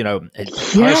terms of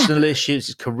personal issues,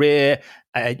 his career.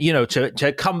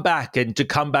 To come back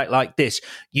like this,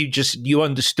 you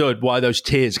understood why those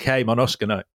tears came on Oscar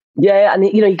night. Yeah, and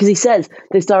because he says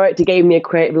this director gave me a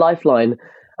creative lifeline,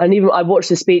 and even I watched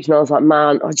his speech and I was like,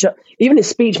 man, even his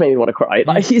speech made me want to cry.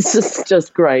 Like, he's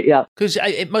just great. Yeah, because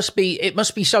it must be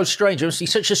so strange. It must be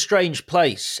such a strange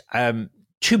place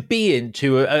to be in,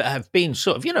 to have been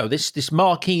sort of this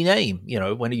marquee name.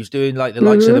 When he was doing like the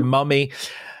likes of The Mummy.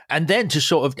 And then to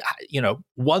sort of,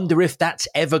 wonder if that's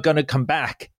ever going to come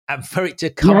back, and for it to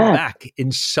come back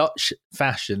in such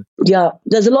fashion. Yeah,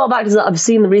 there's a lot of actors that I've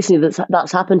seen recently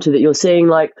that's happened to, that you're seeing,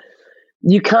 like,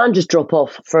 you can just drop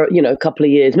off for, a couple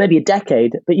of years, maybe a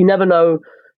decade, but you never know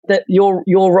that your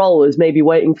role is maybe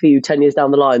waiting for you 10 years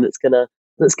down the line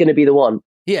that's gonna be the one.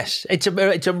 Yes, it's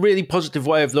a really positive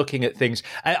way of looking at things.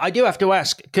 I do have to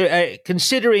ask,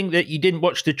 considering that you didn't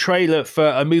watch the trailer for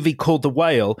a movie called The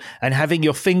Whale and having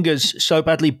your fingers so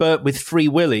badly burnt with Free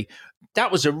Willy,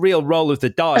 that was a real roll of the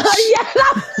dice.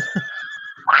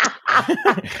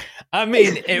 I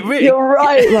mean, it really... You're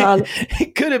right, man.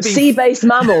 It could have been... Sea-based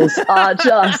mammals are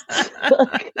just...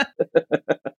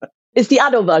 It's the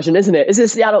adult version, isn't it? Is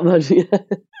this the adult version?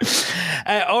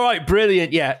 All right,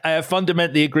 brilliant. Yeah, I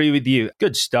fundamentally agree with you.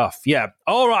 Good stuff. Yeah.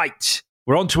 All right.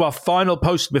 We're on to our final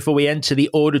post before we enter the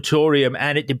auditorium,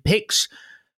 and it depicts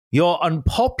your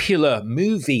unpopular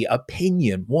movie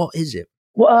opinion. What is it?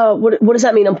 What does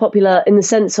that mean, unpopular? In the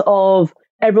sense of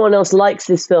everyone else likes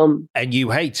this film. And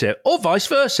you hate it, or vice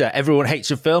versa. Everyone hates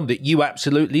a film that you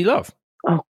absolutely love.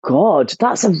 Oh, God,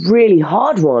 that's a really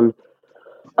hard one.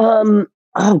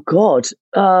 Oh God.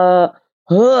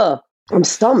 I'm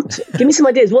stumped. Give me some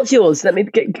ideas. What's yours? Let me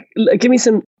give me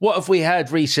some. What have we had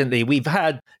recently? We've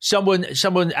had someone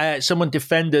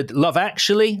defended Love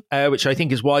Actually, which I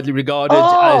think is widely regarded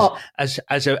as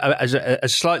a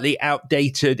slightly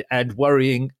outdated and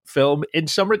worrying film in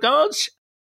some regards.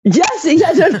 Yes,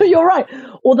 no, you're right.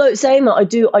 Although saying that, I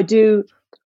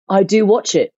do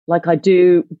watch it. Like I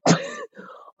do,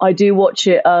 I do watch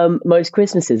it. Most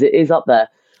Christmases, it is up there.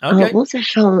 Okay. What's that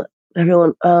film?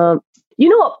 Everyone. You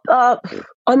know what?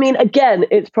 I mean, again,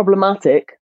 it's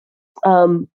problematic,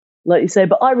 like you say.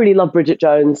 But I really love Bridget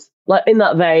Jones. Like in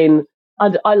that vein,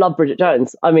 I love Bridget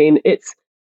Jones. I mean,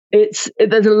 there's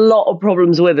a lot of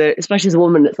problems with it, especially as a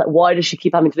woman. It's like, why does she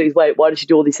keep having to lose weight? Why does she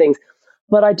do all these things?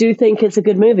 But I do think it's a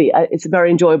good movie. It's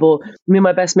very enjoyable. Me and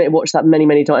my best mate have watched that many,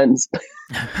 many times.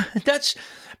 That's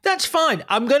fine.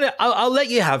 I'll let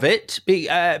you have it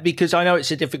because I know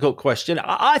it's a difficult question.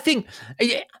 I think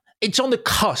it's on the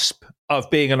cusp of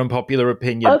being an unpopular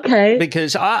opinion. Okay.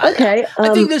 Because I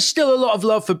think there's still a lot of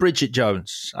love for Bridget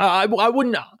Jones. I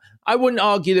wouldn't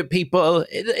argue that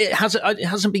it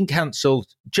hasn't been cancelled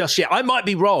just yet. I might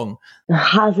be wrong. It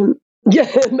hasn't. Yeah,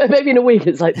 maybe in a week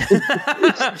it's like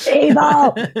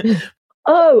evil.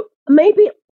 Oh, maybe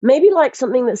like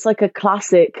something that's like a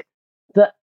classic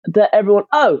that everyone.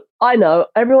 Oh, I know.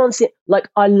 Everyone's seen. Like,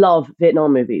 I love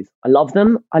Vietnam movies. I love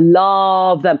them.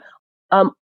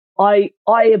 I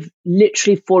have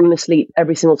literally fallen asleep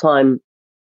every single time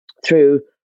through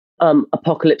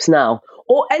Apocalypse Now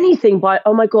or anything by,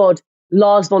 oh my God,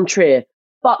 Lars von Trier.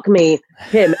 Fuck me,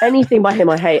 him. Anything by him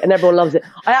I hate, and everyone loves it.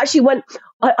 I actually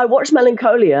I watched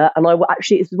Melancholia, and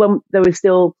it's when there were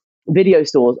still video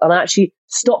stores, and I actually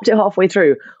stopped it halfway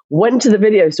through, went to the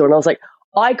video store, and I was like,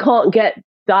 I can't get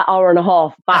that hour and a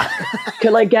half back.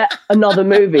 Can I get another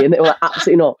movie? And they were like,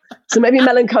 absolutely not. So maybe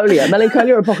Melancholia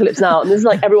or Apocalypse Now. And this is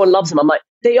like, everyone loves them. I'm like,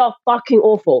 they are fucking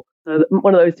awful. So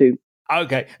one of those two.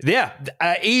 Okay, yeah,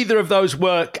 either of those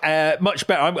work much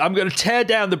better. I'm going to tear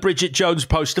down the Bridget Jones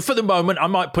poster for the moment. I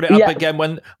might put it up again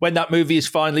when that movie is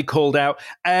finally called out.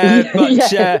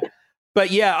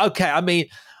 But yeah, okay. I mean,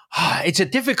 it's a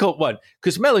difficult one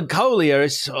because Melancholia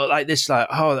is like this. Like,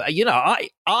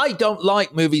 I don't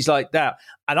like movies like that,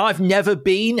 and I've never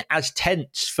been as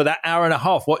tense for that hour and a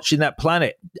half watching that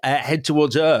planet head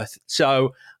towards Earth.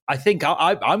 So I think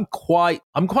I'm quite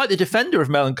the defender of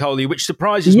Melancholia, which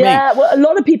surprises me. Yeah, well, a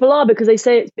lot of people are because they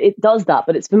say it does that,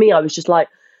 but it's for me. I was just like,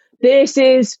 this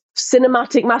is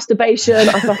cinematic masturbation.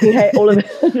 I fucking hate all of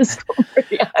it. I just got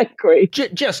really angry.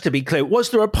 Just to be clear,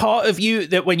 was there a part of you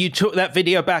that when you took that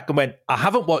video back and went, I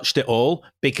haven't watched it all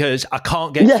because I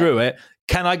can't get through it.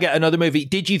 Can I get another movie?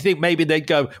 Did you think maybe they'd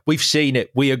go, we've seen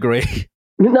it, we agree?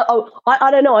 No, I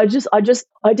don't know. I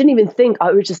didn't even think.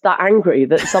 I was just that angry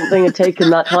that something had taken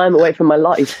that time away from my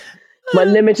life, my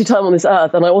limited time on this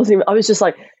earth. And I was just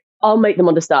like, I'll make them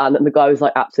understand. And the guy was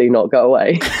like, absolutely not, go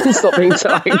away. Stop being so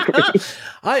angry.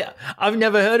 I've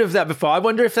never heard of that before. I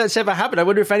wonder if that's ever happened. I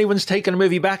wonder if anyone's taken a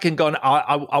movie back and gone,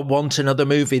 I want another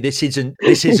movie. This isn't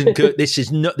good. This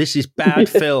is bad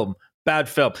film. Bad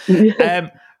film.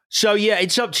 So, yeah,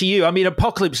 it's up to you. I mean,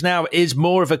 Apocalypse Now is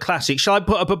more of a classic. Shall I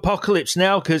put up Apocalypse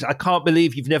Now? Because I can't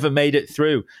believe you've never made it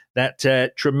through that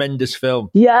tremendous film.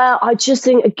 Yeah, I just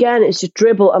think, again, it's just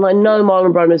dribble. And I know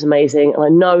Marlon Brando is amazing. And I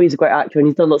know he's a great actor and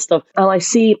he's done a lot of stuff. And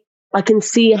I can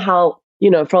see how,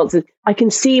 Francis, I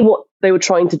can see what they were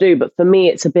trying to do. But for me,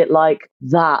 it's a bit like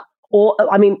that. Or,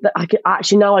 I mean,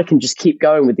 now I can just keep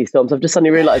going with these films. I've just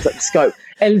suddenly realized the scope.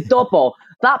 El Topo.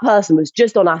 That person was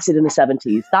just on acid in the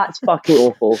 70s. That's fucking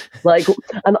awful. Like,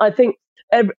 and I think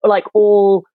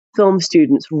all film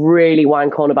students really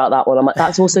wank on about that one. I'm like,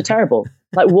 that's also terrible.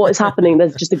 Like, what is happening?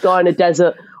 There's just a guy in a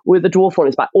desert with a dwarf on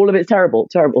his back. All of it's terrible.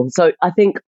 So I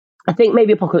think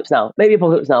maybe Apocalypse Now.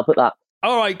 Put that.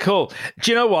 All right, cool. Do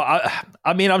you know what?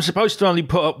 I mean, I'm supposed to only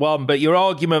put up one, but your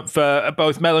argument for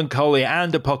both Melancholia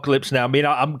and Apocalypse Now, I mean,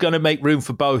 I'm going to make room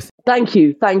for both. Thank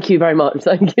you very much.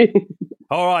 Thank you.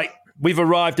 All right. We've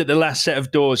arrived at the last set of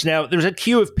doors. Now, there's a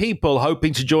queue of people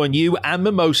hoping to join you and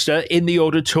Mimosa in the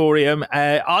auditorium.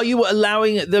 Are you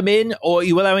allowing them in, or are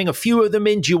you allowing a few of them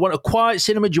in? Do you want a quiet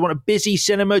cinema? Do you want a busy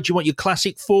cinema? Do you want your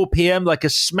classic 4 p.m., like a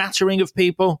smattering of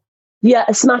people? Yeah,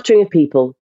 a smattering of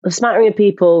people.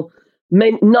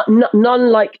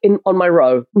 None like on my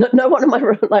row. No one in my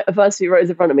row, like the first few rows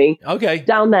in front of me. Okay.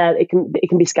 Down there, it can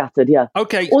be scattered, yeah.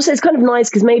 Okay. Also, it's kind of nice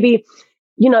because maybe,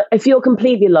 if you're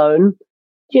completely alone,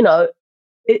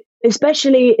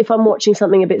 especially if I'm watching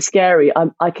something a bit scary,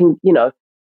 I can,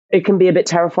 it can be a bit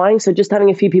terrifying. So just having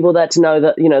a few people there to know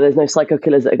that, there's no psycho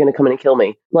killers that are going to come in and kill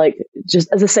me, like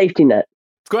just as a safety net.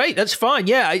 Great, that's fine.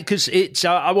 Yeah, because it's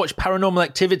I watched Paranormal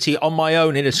Activity on my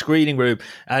own in a screening room,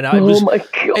 and My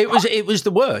God. it was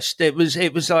the worst. It was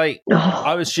like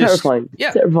I was just terrifying.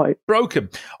 broken.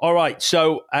 All right,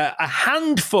 so a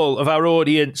handful of our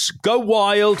audience go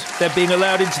wild. They're being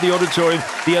allowed into the auditorium.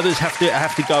 The others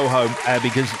have to go home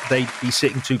because they'd be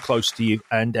sitting too close to you,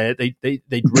 and they'd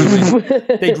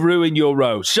ruin your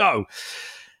row. So,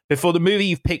 before the movie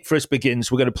you've picked for us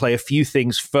begins, we're going to play a few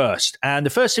things first. And the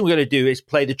first thing we're going to do is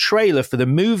play the trailer for the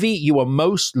movie you are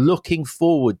most looking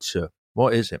forward to.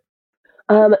 What is it?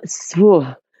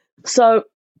 So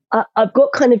I've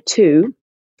got kind of two.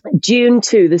 Dune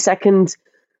 2, the second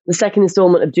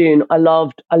installment of Dune. I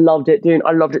loved it, Dune.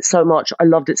 I loved it so much. I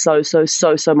loved it so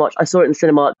much. I saw it in the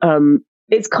cinema.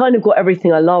 It's kind of got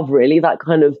everything I love, really. That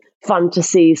kind of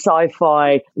fantasy,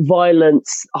 sci-fi,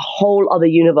 violence, a whole other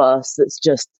universe that's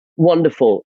just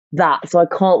wonderful. So I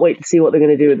can't wait to see what they're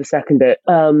going to do with the second bit.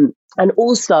 And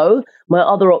also, my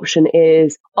other option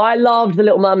is, I loved The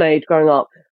Little Mermaid growing up.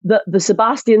 The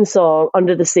Sebastian song,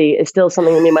 Under the Sea, is still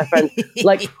something that me and my friends,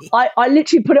 like, I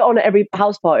literally put it on at every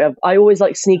house party. I always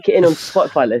like sneak it in on the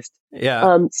Spotify list.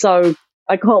 Yeah. So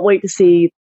I can't wait to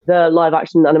see the live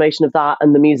action animation of that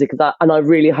and the music of that. And I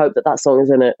really hope that song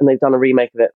is in it and they've done a remake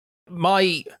of it.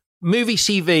 My movie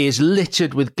CV is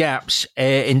littered with gaps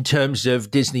in terms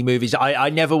of Disney movies. I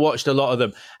never watched a lot of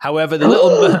them. However,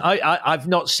 I've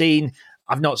not seen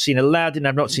Aladdin.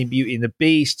 I've not seen Beauty and the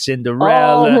Beast,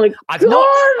 Cinderella. Oh my God.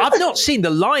 I've not seen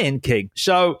The Lion King.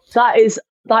 So that is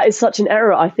such an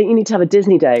error. I think you need to have a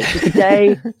Disney day, just a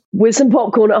day with some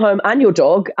popcorn at home and your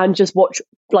dog, and just watch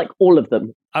like all of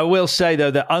them. I will say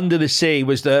though that Under the Sea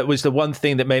was the one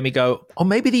thing that made me go, oh,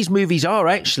 maybe these movies are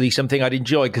actually something I'd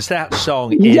enjoy, because that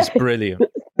song is brilliant,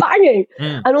 banging.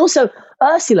 And also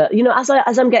Ursula. You know, as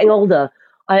I'm getting older,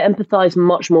 I empathise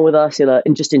much more with Ursula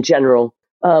in general.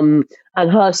 And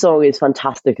her song is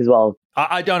fantastic as well.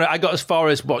 I don't know. I got as far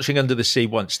as watching Under the Sea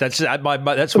once. That's where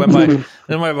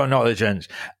my knowledge ends.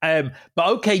 But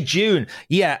okay, June.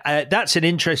 Yeah, that's an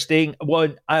interesting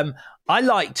one. I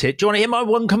liked it. Do you want to hear my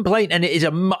one complaint? And it is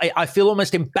I feel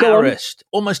almost embarrassed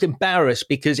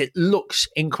because it looks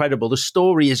incredible. The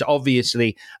story is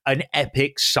obviously an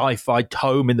epic sci-fi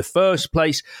tome in the first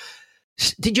place.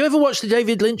 Did you ever watch the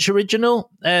David Lynch original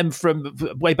from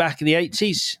way back in the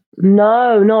 80s?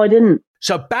 No, I didn't.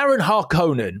 So Baron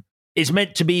Harkonnen is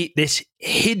meant to be this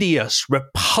hideous,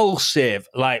 repulsive,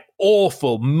 like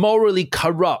awful, morally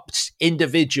corrupt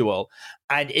individual.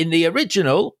 And in the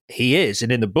original, he is.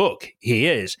 And in the book, he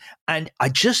is. And I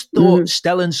just thought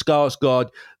Stellan Skarsgård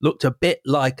looked a bit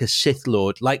like a Sith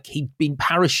Lord, like he'd been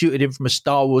parachuted in from a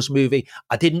Star Wars movie.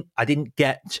 I didn't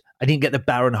get the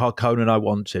Baron Harkonnen I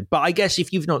wanted. But I guess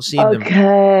if you've not seen them.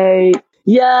 Okay.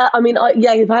 Yeah, I mean, I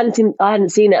hadn't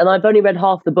seen it, and I've only read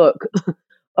half the book.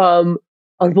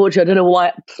 Unfortunately, I don't know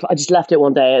why. I just left it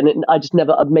one day, and I just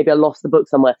never. Maybe I lost the book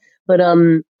somewhere.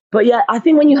 But yeah, I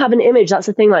think when you have an image, that's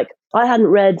the thing. Like, I hadn't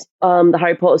read the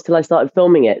Harry Potters till I started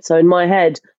filming it, so in my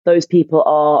head, those people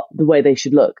are the way they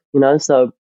should look. You know,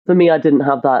 so for me, I didn't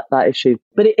have that issue.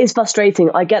 But it is frustrating.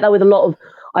 I get that with a lot of.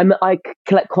 I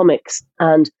collect comics,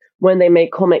 and when they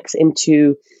make comics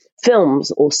into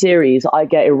films or series, I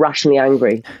get irrationally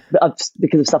angry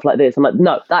because of stuff like this. I'm like,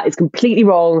 no, that is completely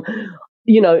wrong.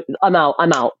 You know, I'm out. I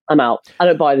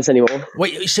don't buy this anymore.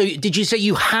 Wait, so did you say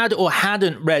you had or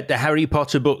hadn't read the Harry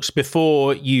Potter books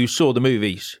before you saw the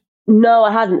movies? No,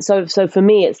 I hadn't. So for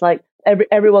me, it's like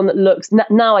everyone that looks,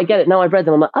 now I get it. Now I've read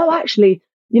them. I'm like, oh, actually,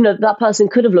 you know, that person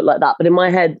could have looked like that. But in my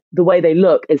head, the way they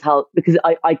look is how, because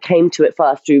I came to it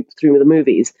first through the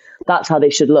movies. That's how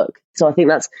they should look. So I think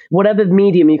that's whatever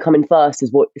medium you come in first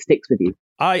is what sticks with you.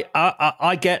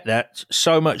 I get that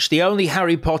so much. The only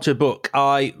Harry Potter book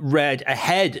I read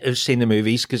ahead of seeing the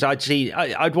movies, because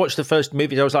I'd watched the first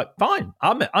movies. I was like, fine,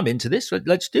 I'm into this.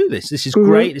 Let's do this. This is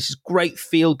great. This is great,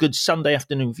 feel good Sunday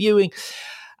afternoon viewing.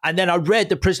 And then I read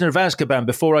The Prisoner of Azkaban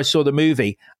before I saw the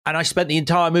movie, and I spent the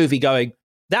entire movie going,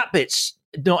 that bit's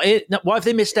not it. Why have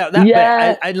they missed out that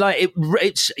bit? And like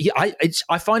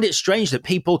I find it strange that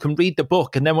people can read the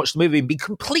book and then watch the movie and be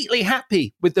completely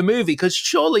happy with the movie, because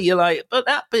surely you're like, but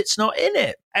that bit's not in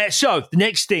it. So the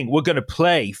next thing we're going to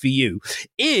play for you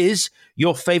is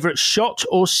your favorite shot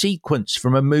or sequence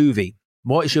from a movie.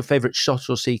 What is your favorite shot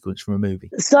or sequence from a movie?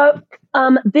 So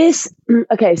this.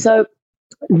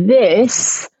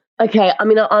 I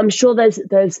mean, I'm sure there's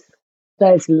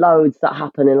loads that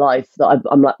happen in life that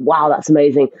I'm like, wow, that's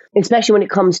amazing. Especially when it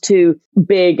comes to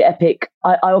big, epic.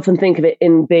 I often think of it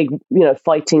in big, you know,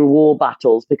 fighting war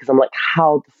battles, because I'm like,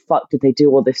 how the fuck did they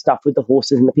do all this stuff with the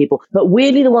horses and the people? But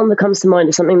weirdly, the one that comes to mind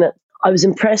is something that I was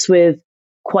impressed with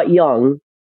quite young.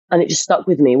 and it just stuck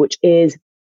with me, which is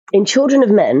in Children of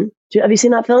Men. Have you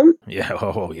seen that film? Yeah.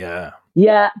 Oh, yeah.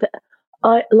 Yeah.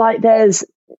 There's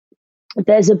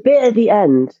a bit at the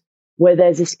end where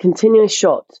there's this continuous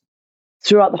shot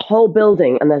throughout the whole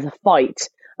building, and there's a fight,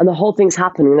 and the whole thing's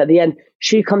happening. And at the end,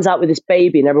 she comes out with this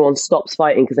baby, and everyone stops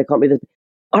fighting because they can't be this.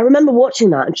 I remember watching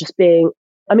that and just being,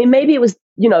 I mean, maybe it was,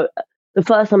 the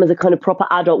first time as a kind of proper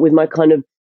adult with my kind of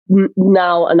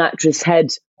now an actress head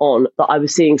on that I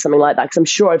was seeing something like that. Because I'm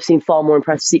sure I've seen far more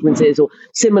impressive sequences or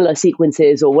similar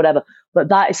sequences or whatever. But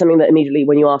that is something that immediately,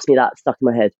 when you asked me that, stuck in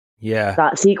my head. Yeah.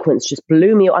 That sequence just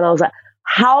blew me. And I was like,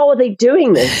 how are they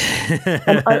doing this?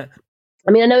 I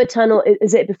mean, I know Eternal,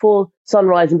 is it before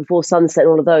sunrise and before sunset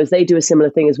and all of those? They do a similar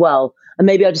thing as well. And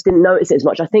maybe I just didn't notice it as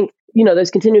much. I think,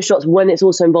 those continuous shots when it's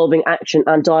also involving action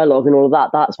and dialogue and all of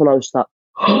that, that's when I was just like,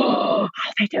 oh, how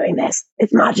are they doing this?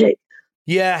 It's magic.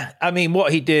 Yeah, I mean,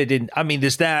 what he did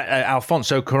there's that,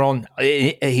 Alfonso Cuarón,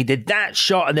 he did that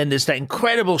shot, and then there's that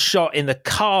incredible shot in the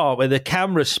car where the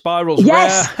camera spirals.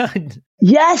 Yes,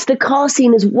 yes, the car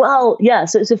scene as well. Yeah,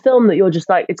 so it's a film that you're just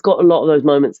like, it's got a lot of those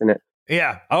moments in it.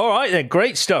 Yeah. All right, then.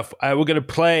 Great stuff. We're going to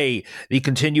play the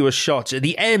continuous shots at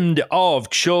the end of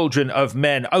Children of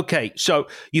Men. Okay, so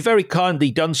you've very kindly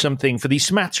done something for the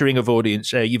smattering of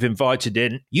audience you've invited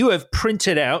in. You have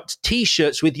printed out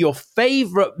T-shirts with your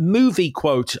favorite movie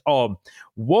quote on.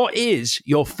 What is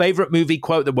your favorite movie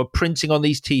quote that we're printing on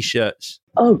these T-shirts?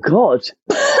 Oh, God.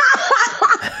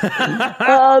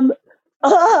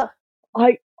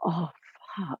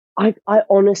 I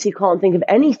honestly can't think of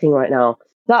anything right now.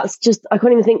 That's just, I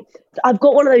can't even think. I've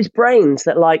got one of those brains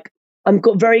that I've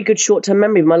got very good short-term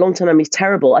memory, but my long-term memory is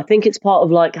terrible. I think it's part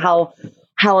of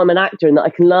how I'm an actor, and that I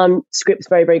can learn scripts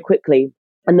very, very quickly,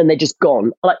 and then they're just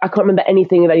gone. I can't remember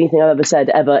anything of anything I've ever said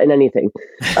ever in anything.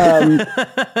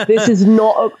 This is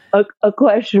not a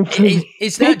question for me.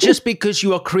 Is that just because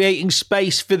you are creating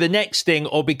space for the next thing,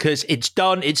 or because it's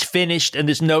done, it's finished, and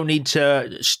there's no need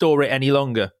to store it any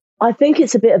longer? I think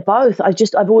it's a bit of both.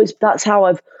 I've always, that's how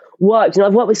I've worked. And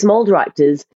I've worked with some older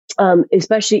actors,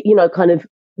 especially,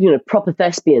 proper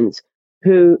thespians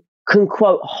who can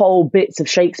quote whole bits of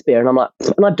Shakespeare. And I'm like,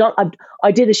 and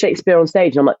I did a Shakespeare on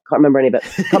stage, and I'm like, can't remember any of it.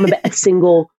 Can't remember a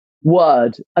single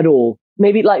word at all.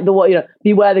 Maybe like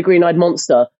beware the green-eyed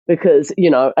monster, because,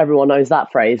 everyone knows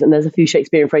that phrase. And there's a few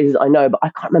Shakespearean phrases I know, but I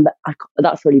can't remember.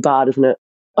 That's really bad, isn't it?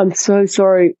 I'm so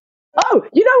sorry. Oh,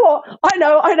 you know what? I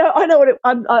know what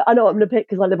I know what I'm going to pick,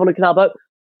 because I live on a canal boat.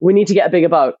 We need to get a bigger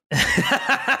boat. Yep,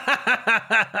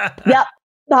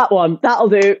 that one. That'll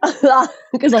do.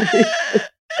 Because I do.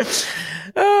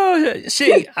 Oh,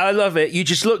 see, I love it. You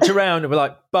just looked around and were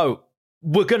like, boat.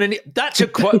 We're going to need... That's a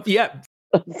quote. Yeah.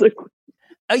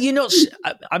 Are you not...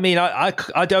 I mean,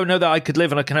 I don't know that I could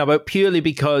live on a canal boat purely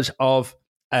because of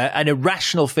an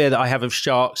irrational fear that I have of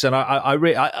sharks, and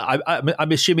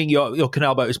I'm assuming your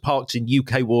canal boat is parked in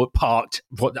UK water. Parked,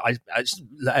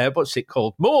 what's it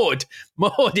called? Moored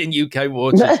in UK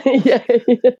waters. Yeah.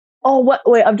 Oh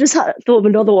wait! I've just thought of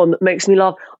another one that makes me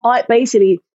laugh.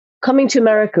 Coming to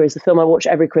America is the film I watch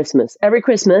every Christmas. Every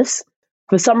Christmas,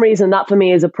 for some reason, that for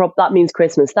me is that means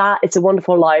Christmas. That It's a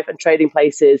Wonderful Life and Trading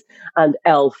Places and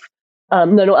Elf. No,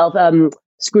 not Elf.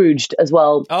 Scrooged as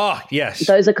well. Oh, yes.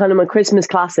 Those are kind of my Christmas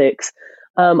classics.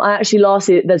 I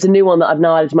actually there's a new one that I've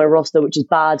now added to my roster, which is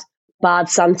Bad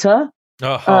Santa,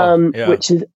 which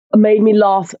has made me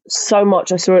laugh so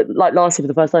much. I saw it last year for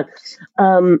the first time.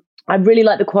 I really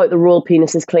like the quote, "The royal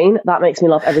penis is clean." That makes me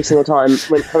laugh every single time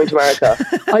when coming to America.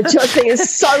 I just think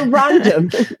it's so random.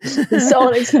 It's so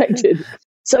unexpected.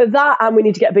 So that, and we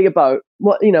need to get a bigger boat.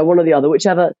 One or the other,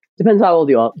 whichever. Depends how old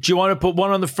you are. Do you want to put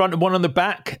one on the front and one on the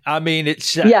back? I mean,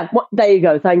 it's... Yeah, there you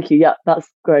go. Thank you. Yeah, that's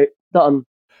great. Done.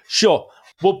 Sure.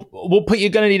 We'll put, you're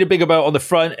going to need a bigger boat on the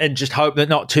front, and just hope that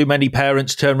not too many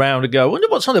parents turn around and go, I wonder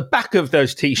what's on the back of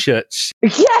those T-shirts.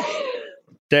 Yeah.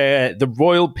 The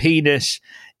royal penis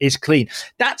is clean.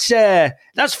 That's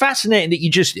fascinating that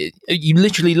you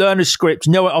literally learn a script,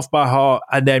 know it off by heart,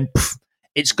 and then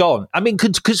it's gone. I mean,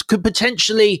 could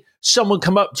potentially someone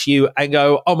come up to you and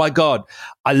go, "Oh my God,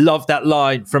 I love that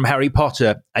line from Harry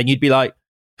Potter," and you'd be like,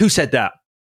 "Who said that?"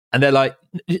 And they're like,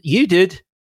 "You did."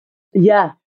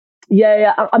 Yeah.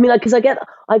 I mean, because I get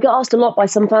asked a lot by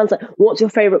some fans, like, "What's your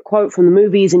favorite quote from the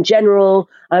movies in general?"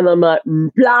 And I'm like,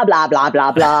 "Blah blah blah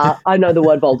blah blah." I know the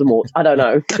word Voldemort. I don't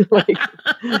know.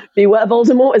 Beware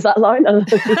Voldemort, is that line?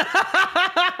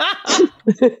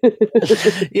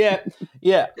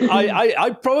 Yeah.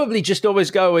 I'd probably just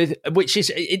always go with, which is,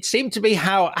 it seemed to be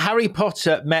how Harry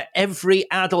Potter met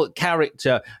every adult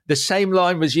character. The same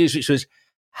line was used, which was,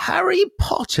 Harry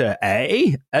Potter,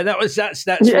 eh? And that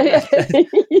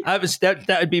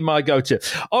would be my go-to.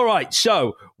 All right,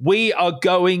 so we are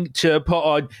going to put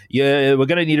on. Yeah, we're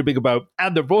going to need a bigger boat,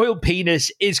 and the royal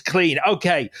penis is clean.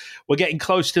 Okay, we're getting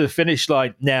close to the finish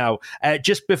line now.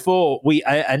 Just before we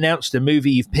announce the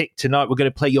movie you've picked tonight, we're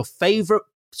going to play your favorite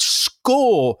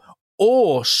score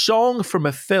or song from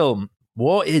a film.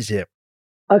 What is it?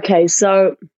 Okay,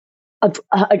 so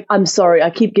I'm sorry, I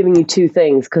keep giving you two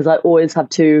things because I always have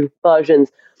two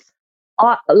versions.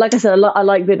 Like I said, I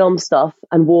like Vietnam stuff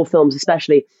and war films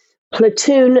especially.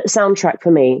 Platoon soundtrack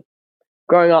for me,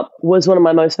 growing up, was one of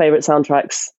my most favorite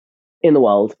soundtracks in the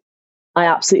world. I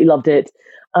absolutely loved it.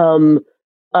 In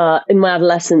my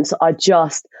adolescence, I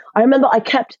remember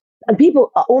and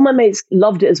all my mates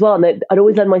loved it as well, and I'd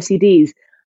always lend my CDs,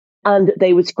 and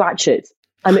they would scratch it.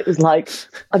 And it was like,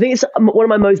 I think it's one of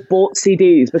my most bought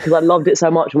CDs because I loved it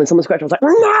so much. And when someone scratched, I was like,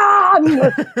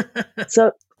 no!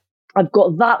 So I've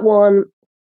got that one.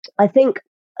 I think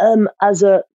as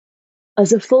a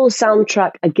full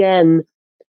soundtrack, again,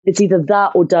 it's either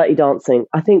that or Dirty Dancing.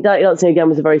 I think Dirty Dancing, again,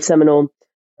 was a very seminal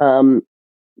kind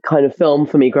of film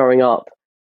for me growing up.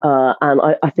 And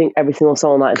I think every single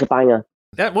song on that is a banger.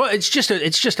 It's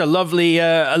just a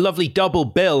lovely double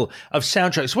bill of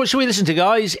soundtracks. What should we listen to,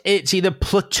 guys? It's either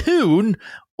Platoon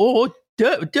or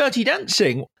Dirty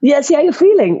Dancing. Yeah, see how you're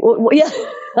feeling. Yeah,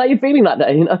 how are you feeling that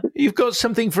day? You've got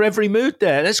something for every mood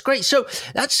there. That's great. So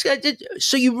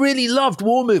so you really loved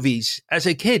war movies as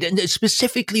a kid, and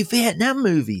specifically Vietnam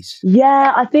movies.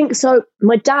 Yeah, I think so.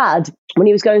 My dad, when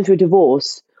he was going through a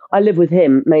divorce, I lived with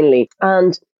him mainly,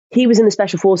 and he was in the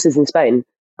special forces in Spain.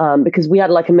 Because we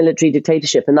had like a military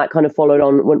dictatorship, and that kind of followed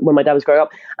on when my dad was growing up,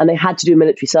 and they had to do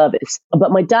military service. But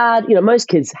my dad, most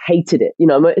kids hated it,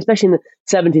 especially in the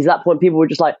 70s. At that point, people were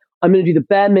just like, I'm going to do the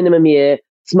bare minimum year,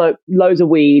 smoke loads of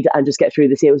weed, and just get through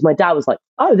this year. It was my dad was like,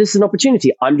 oh, this is an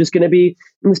opportunity. I'm just going to be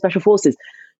in the special forces.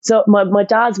 So my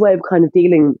dad's way of kind of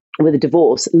dealing with a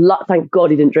divorce, thank God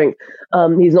he didn't drink.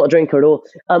 He's not a drinker at all.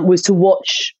 Was to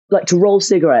watch, to roll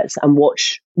cigarettes and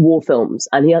watch war films.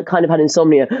 And he kind of had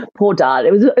insomnia. Poor dad.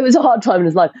 It was a hard time in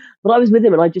his life. But I was with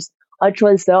him, and I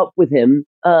try and stay up with him,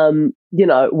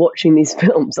 watching these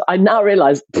films. I now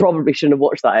realize probably shouldn't have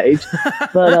watched that age.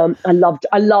 But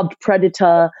I loved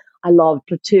Predator. I loved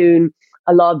Platoon.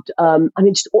 I loved,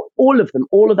 just all of them,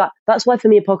 all of that. That's why for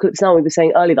me, Apocalypse Now, we were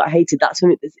saying earlier that I hated, that's for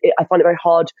me, I find it very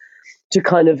hard to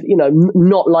kind of,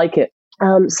 not like it.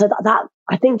 So that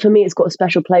I think for me, it's got a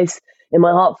special place in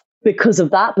my heart because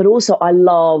of that. But also I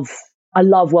love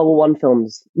World War One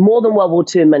films more than World War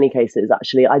Two in many cases,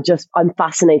 actually. I'm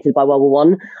fascinated by World War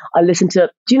One. I listen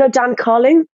to, do you know Dan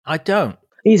Carling? I don't.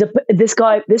 This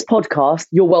podcast,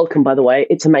 you're welcome, by the way.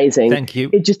 It's amazing. Thank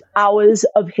you. It's just hours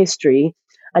of history.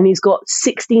 And he's got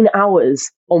 16 hours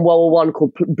on World War One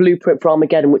called Blueprint for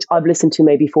Armageddon, which I've listened to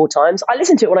maybe 4 times. I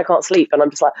listen to it when I can't sleep, and I'm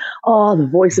just like, oh, the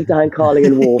voice of Dan Carling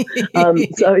in war.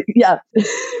 So yeah,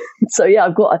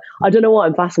 I don't know why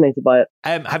I'm fascinated by it.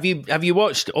 Have you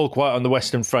watched All Quiet on the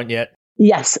Western Front yet?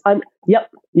 Yes. Yep.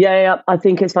 Yeah. I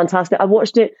think it's fantastic. I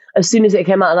watched it as soon as it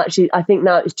came out, and actually, I think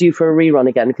now it's due for a rerun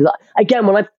again. Because again,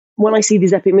 when I see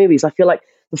these epic movies, I feel like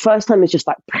the first time it's just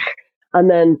like. And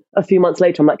then a few months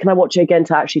later, I'm like, can I watch it again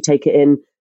to actually take it in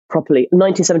properly?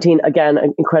 1917, again,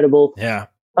 incredible. Yeah.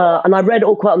 And I read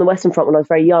All Quiet on the Western Front when I was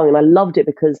very young, and I loved it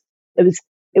because it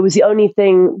was the only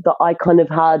thing that I kind of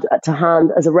had to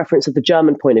hand as a reference of the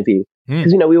German point of view.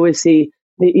 Because, we always see,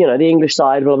 the English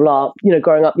side, blah, blah, blah,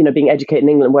 growing up, being educated in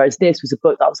England, whereas this was a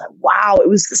book that I was like, wow, it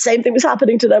was the same thing was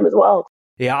happening to them as well.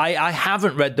 Yeah, I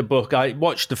haven't read the book. I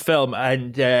watched the film,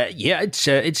 and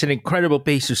it's an incredible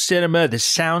piece of cinema. The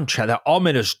soundtrack, the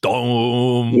ominous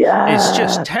dome, it's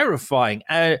just terrifying.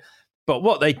 But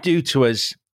what they do to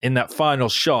us in that final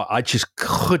shot, I just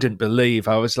couldn't believe.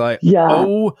 I was like,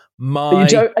 oh my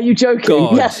Are you joking?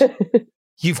 God. Yeah.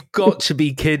 You've got to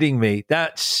be kidding me.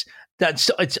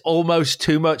 It's almost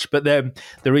too much, but then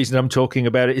the reason I'm talking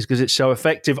about it is because it's so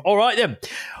effective. All right, then.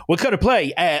 We're going to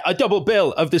play a double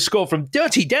bill of the score from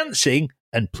Dirty Dancing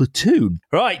and Platoon.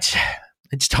 Right,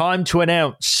 it's time to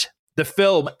announce the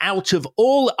film out of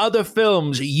all other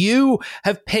films you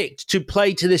have picked to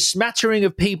play to this smattering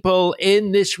of people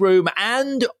in this room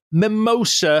and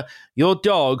Mimosa, your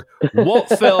dog. What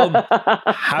film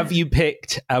have you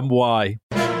picked and why?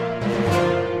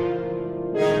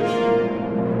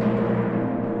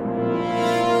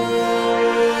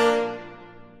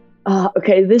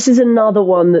 Okay, this is another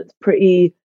one that's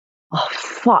pretty. Oh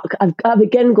fuck! I've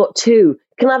again got 2.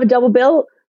 Can I have a double bill?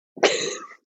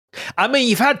 I mean,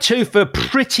 you've had two for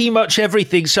pretty much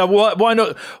everything. So why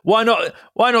not? Why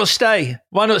not stay?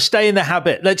 Why not stay in the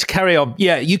habit? Let's carry on.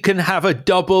 Yeah, you can have a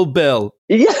double bill.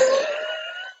 Yeah.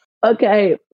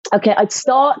 Okay. I'd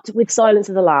start with Silence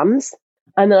of the Lambs,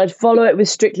 and then I'd follow it with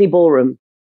Strictly Ballroom.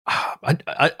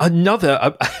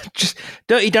 Another just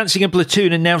Dirty Dancing and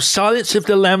Platoon, and now Silence of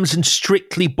the Lambs and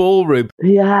Strictly Ballroom.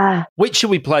 Yeah. Which are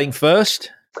we playing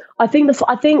first? I think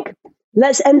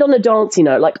let's end on a dancey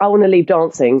note. Like, I want to leave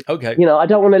dancing. Okay. You know, I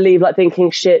don't want to leave like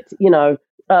thinking shit. You know,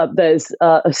 there's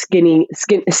a skin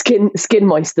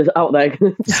meister out there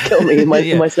going to just kill me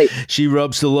in my sleep. She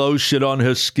rubs the lotion on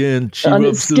her skin. She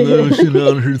rubs the lotion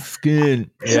on her skin.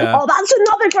 Yeah. Oh, that's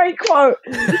another great quote.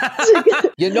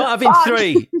 You're not having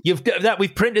three.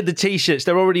 We've printed the T-shirts.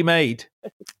 They're already made.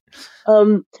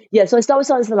 Yeah. So I start with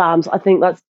Silence of the Lambs. I think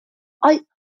that's. I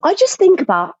just think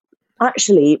about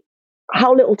actually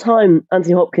how little time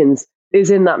Anthony Hopkins is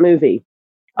in that movie.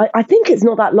 I think it's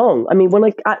not that long. I mean, when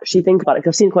I actually think about it,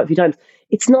 because I've seen it quite a few times,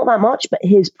 it's not that much, but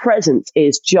his presence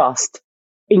is just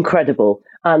incredible.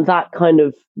 And that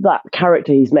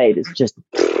character he's made is just...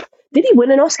 Did he win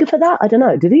an Oscar for that? I don't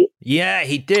know. Did he? Yeah,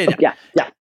 he did. Oh, yeah.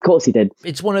 Of course he did.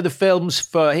 It's one of the films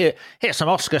for... Here's some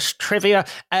Oscars trivia.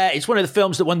 It's one of the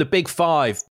films that won the Big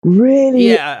Five.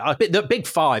 Really? Yeah, the Big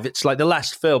Five. It's like the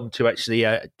last film to actually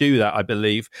do that, I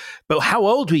believe. But how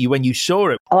old were you when you saw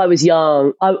it? Oh, I was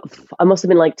young. I must have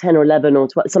been like 10 or 11 or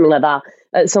 12, something like that.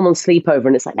 At someone's sleepover,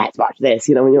 and it's like, let's watch this,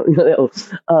 you know, when you're little.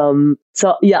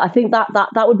 So, yeah, I think that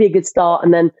would be a good start.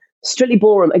 And then Strictly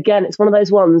Ballroom, again, it's one of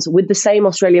those ones with the same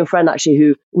Australian friend, actually,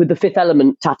 who, with the Fifth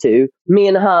Element tattoo, me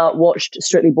and her watched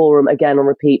Strictly Ballroom again on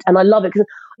repeat. And I love it because,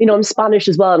 you know, I'm Spanish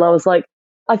as well. And I was like,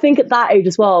 I think at that age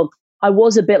as well, I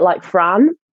was a bit like Fran.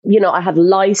 You know, I had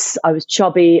lice, I was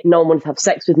chubby, no one wanted to have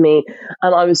sex with me.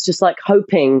 And I was just like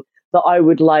hoping that I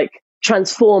would like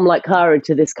transform like her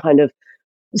into this kind of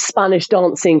Spanish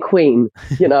dancing queen,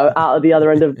 you know, out of the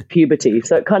other end of puberty.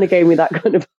 So it kind of gave me that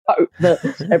kind of hope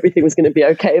that everything was going to be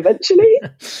okay eventually.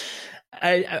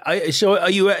 So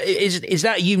are you, is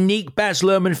that a unique Baz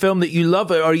Luhrmann film that you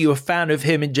love, or are you a fan of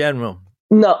him in general?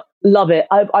 No, love it.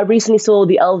 I recently saw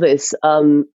the Elvis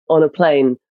on a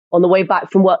plane on the way back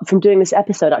from doing this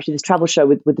episode, actually, this travel show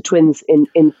with the twins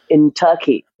in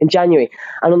Turkey in January.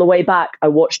 And on the way back, I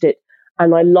watched it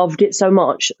and I loved it so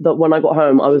much that when I got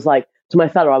home, I was like, to my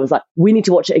fella, I was like, we need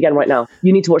to watch it again right now.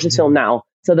 You need to watch this film now.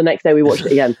 So the next day we watched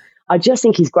it again. I just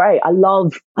think he's great. I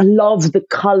love the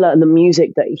color and the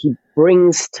music that he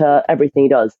brings to everything he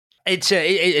does. It's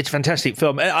a fantastic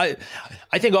film. I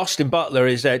think Austin Butler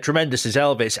is tremendous as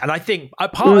Elvis. And I think a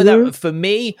part of that for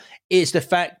me is the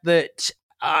fact that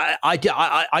I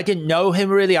didn't know him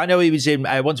really. I know he was in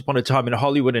Once Upon a Time in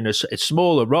Hollywood in a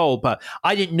smaller role, but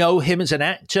I didn't know him as an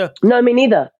actor. No, me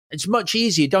neither. It's much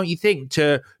easier, don't you think,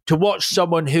 to watch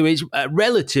someone who is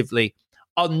relatively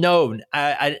unknown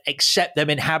and accept them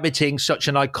inhabiting such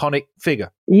an iconic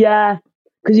figure? Yeah,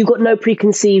 because you've got no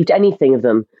preconceived anything of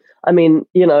them. I mean,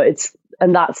 you know,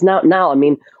 that's now. I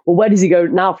mean, well, where does he go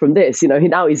now from this? You know,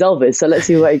 now he's Elvis, so let's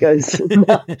see where he goes.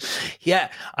 Yeah,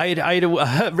 I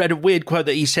read a weird quote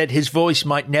that he said his voice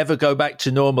might never go back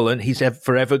to normal, and he's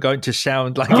forever going to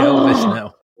sound like Elvis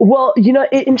now. Well, you know,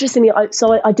 interestingly,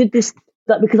 I did this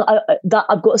because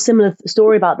I've got a similar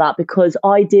story about that, because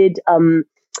I did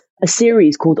a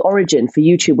series called Origin for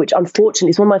YouTube, which unfortunately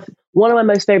is one of my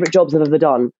most favorite jobs I've ever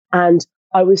done, and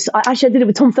I did it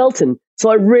with Tom Felton. So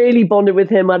I really bonded with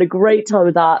him. I had a great time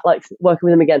with that, like working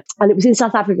with him again. And it was in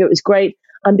South Africa. It was great.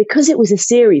 And because it was a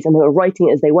series and they were writing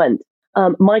it as they went,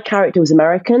 my character was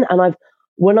American. And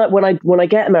when I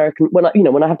get American, when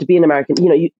I have to be an American, you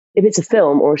know, if it's a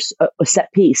film or a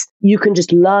set piece, you can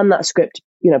just learn that script,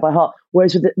 you know, by heart.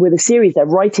 Whereas with a series, they're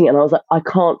writing it, and I was like, I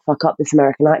can't fuck up this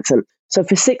American accent. So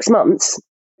for 6 months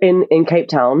in Cape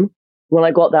Town, when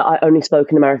I got there, I only spoke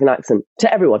an American accent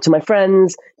to everyone, to my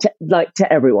friends,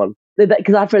 to everyone.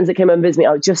 Because I had friends that came over and visit me,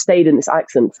 I just stayed in this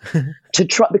accent to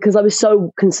try, because I was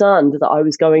so concerned that I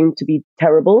was going to be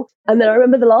terrible. And then I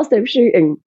remember the last day of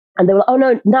shooting, and they were like, "Oh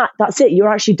no, Nat, that's it. You're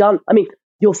actually done. I mean,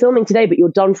 you're filming today, but you're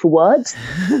done for words."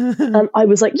 And I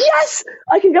was like, "Yes,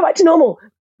 I can go back to normal."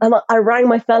 And I rang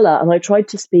my fella and I tried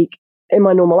to speak in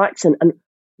my normal accent, and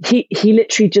he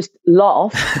literally just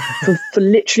laughed for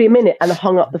literally a minute and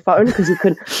hung up the phone because he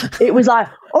couldn't. It was like,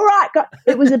 all right,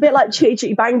 it was a bit like chitty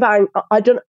chitty bang bang.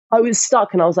 I was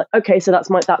stuck, and I was like, okay, so that's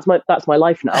my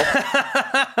life now.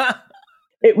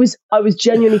 I was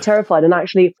genuinely terrified. And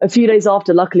actually a few days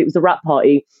after, luckily it was a wrap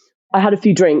party, I had a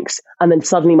few drinks, and then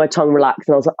suddenly my tongue relaxed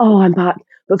and I was like, oh, I'm back.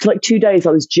 But for like 2 days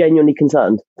I was genuinely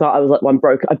concerned. So I was like, well, I'm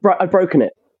broke. I've broken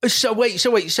it. So wait.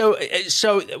 So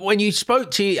when you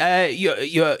spoke to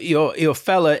your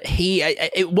fella,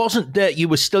 it wasn't that you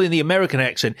were still in the American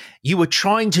accent. You were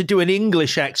trying to do an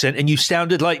English accent, and you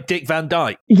sounded like Dick Van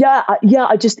Dyke. Yeah.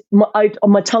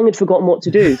 My tongue had forgotten what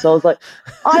to do, so I was like,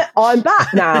 I'm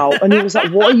back now. And he was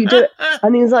like, "What are you doing?"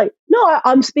 And he was like, "No,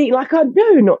 I'm speaking like I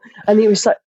do not." And he was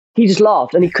like, he just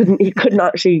laughed, and he couldn't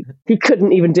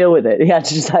even deal with it. He had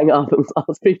to just hang up and was like,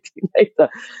 "I'll speak to you later."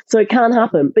 So it can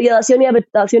happen. But yeah, that's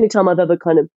the only time I've ever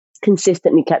kind of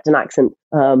consistently kept an accent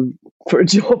for a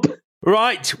job.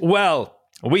 Right. Well,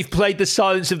 we've played The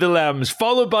Silence of the Lambs,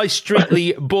 followed by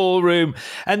Strictly Ballroom.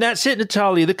 And that's it,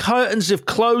 Natalia. The curtains have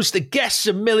closed. The guests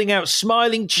are milling out,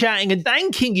 smiling, chatting, and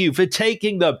thanking you for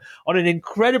taking them on an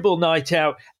incredible night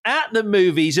out at the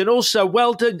movies. And also,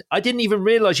 well done. I didn't even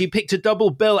realize you picked a double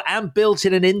bill and built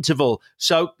in an interval.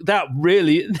 So that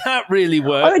really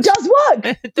works. Oh, it does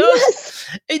work. It does.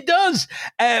 Yes. It does.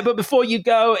 But before you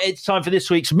go, it's time for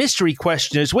this week's mystery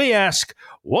question as we ask,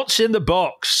 what's in the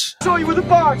box? Saw you with the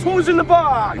box. What was in the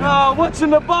box? Oh, what's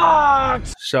in the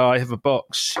box? So I have a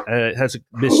box. It has a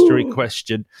mystery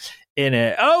question in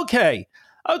it. Okay.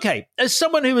 As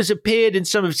someone who has appeared in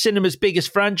some of cinema's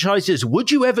biggest franchises,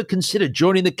 would you ever consider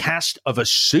joining the cast of a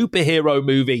superhero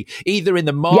movie, either in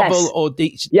the Marvel or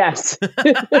DC? Yes.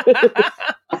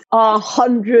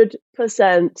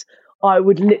 100%. I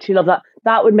would literally love that.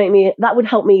 That would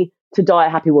help me to die a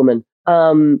happy woman.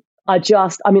 Like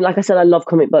I said, I love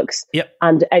comic books. Yep.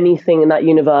 And anything in that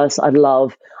universe I'd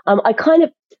love. I kind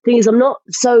of, thing is, I'm not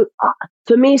so,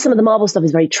 for me, some of the Marvel stuff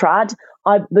is very trad.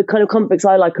 The kind of comic books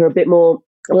I like are a bit more,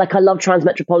 like I loved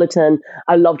Transmetropolitan.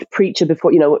 I loved Preacher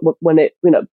before, when it,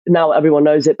 now everyone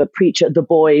knows it, but Preacher, The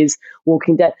Boys,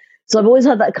 Walking Dead. So I've always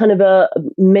had that kind of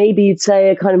maybe you'd say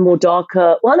a kind of more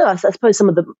darker, well, no, I suppose some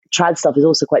of the trad stuff is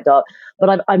also quite dark,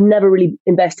 but I've never really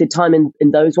invested time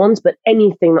in those ones, but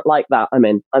anything like that, I'm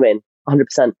in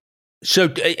 100%. So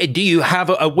do you have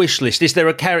a wish list? Is there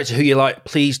a character who you're like,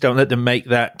 please don't let them make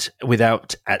that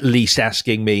without at least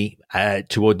asking me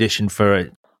to audition for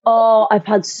it? Oh, I've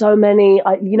had so many.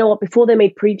 You know what? Before they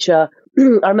made Preacher,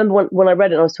 I remember when I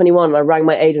read it, I was 21, and I rang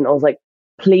my agent. I was like,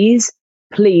 please,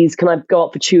 can I go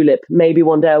up for Tulip? Maybe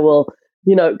one day I will,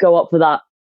 go up for that.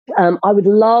 I would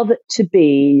love to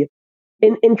be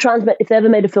in Transmet. If they ever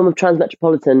made a film of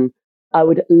Transmetropolitan, I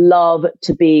would love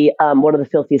to be one of the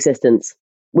filthy assistants,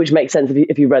 which makes sense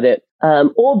if you read it.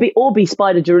 Or be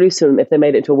Spider Jerusalem if they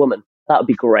made it into a woman. That would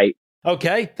be great.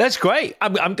 Okay, that's great.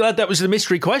 I'm glad that was the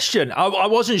mystery question. I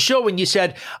wasn't sure when you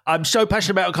said, I'm so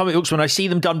passionate about comic books, when I see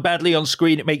them done badly on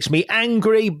screen, it makes me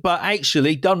angry, but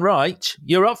actually done right,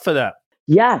 you're up for that.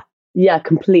 Yeah,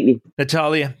 completely.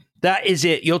 Natalia, that is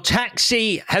it. Your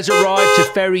taxi has arrived to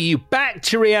ferry you back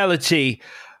to reality.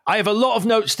 I have a lot of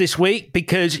notes this week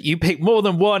because you picked more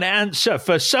than one answer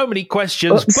for so many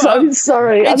questions. So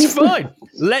sorry. It's fine.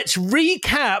 Let's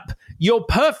recap your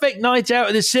perfect night out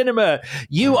at the cinema.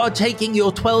 You are taking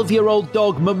your 12-year-old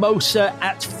dog, Mimosa,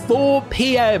 at 4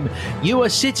 p.m. You are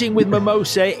sitting with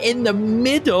Mimosa in the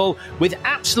middle with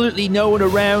absolutely no one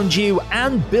around you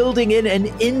and building in an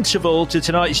interval to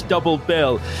tonight's double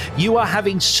bill. You are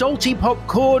having salty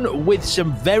popcorn with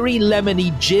some very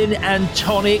lemony gin and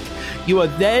tonic. You are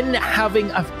then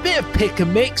having a bit of pick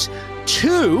and mix,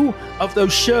 2 of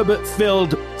those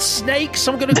sherbet-filled snakes,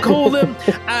 I'm going to call them,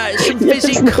 some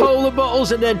fizzy cola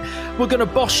bottles, and then we're going to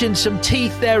bosh in some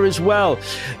teeth there as well.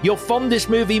 Your fondest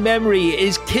movie memory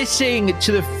is kissing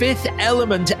to The Fifth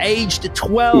Element, aged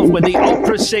 12, when the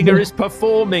opera singer is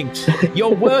performing.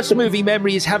 Your worst movie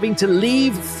memory is having to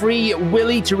leave Free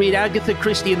Willy to read Agatha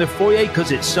Christie in the foyer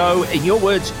because it's so, in your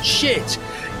words, shit.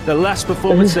 The last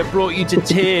performance that brought you to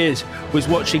tears was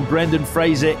watching Brendan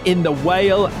Fraser in The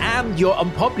Whale, and your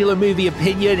unpopular movie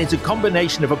opinion is a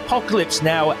combination of Apocalypse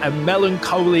Now and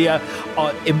Melancholia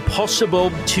are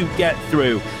impossible to get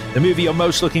through. The movie you're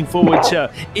most looking forward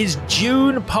to is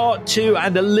Dune Part 2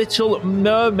 and The Little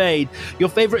Mermaid. Your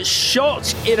favorite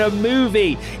shot in a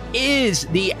movie is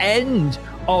the end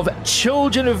of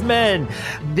Children of Men.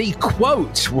 The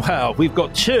quote, well, we've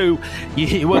got 2.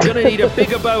 We're going to need a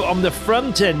bigger boat on the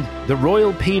front end. The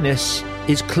royal penis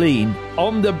is clean.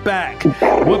 On the back,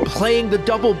 we're playing the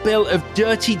double bill of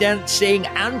Dirty Dancing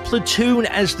and Platoon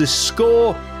as the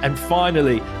score. And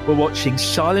finally, we're watching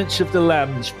Silence of the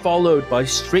Lambs, followed by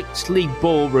Strictly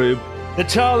Ballroom.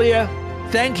 Natalia,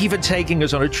 thank you for taking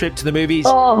us on a trip to the movies.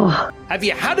 Oh, have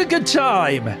you had a good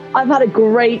time? I've had a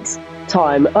great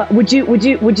time. Would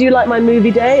you like my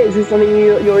movie day? Is this something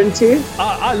you're into?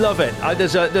 I love it.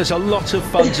 There's a lot of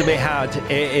fun to be had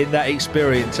in that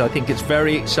experience. I think it's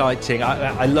very exciting.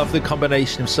 I love the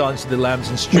combination of Silence of the Lambs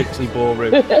and Strictly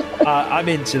Ballroom. I'm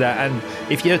into that. And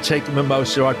if you're taking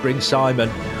mimosa, I'd bring Simon.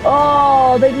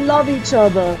 Oh, they love each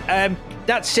other.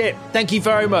 That's it. Thank you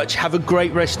very much. Have a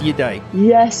great rest of your day.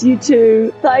 Yes, you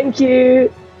too. Thank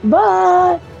you.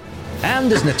 Bye.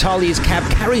 And as Natalia's cab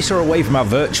carries her away from our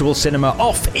virtual cinema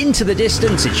off into the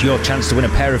distance, it's your chance to win a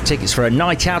pair of tickets for a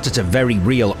night out at a very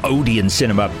real Odeon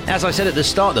cinema. As I said at the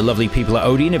start, the lovely people at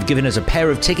Odeon have given us a pair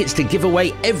of tickets to give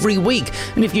away every week.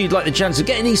 And if you'd like the chance of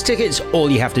getting these tickets, all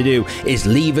you have to do is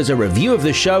leave us a review of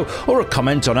the show or a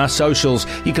comment on our socials.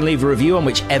 You can leave a review on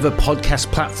whichever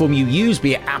podcast platform you use,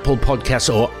 be it Apple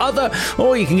Podcasts or other,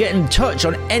 or you can get in touch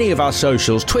on any of our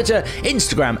socials, Twitter,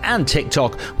 Instagram and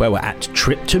TikTok, where we're at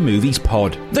Trip to Movies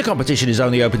Pod. The competition is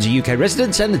only open to UK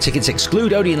residents and the tickets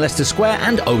exclude Odeon Leicester Square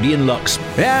and Odeon Lux.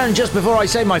 And just before I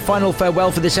say my final farewell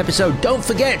for this episode, don't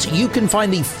forget you can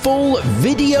find the full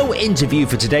video interview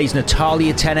for today's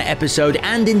Natalia Tena episode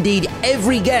and indeed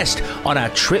every guest on our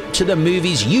Trip to the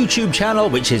Movies YouTube channel,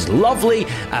 which is lovely,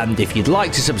 and if you'd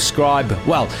like to subscribe,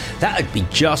 well, that would be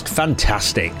just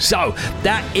fantastic. So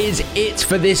that is it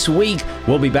for this week.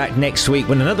 We'll be back next week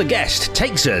when another guest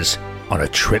takes us on a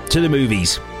trip to the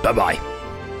movies. Bye-bye.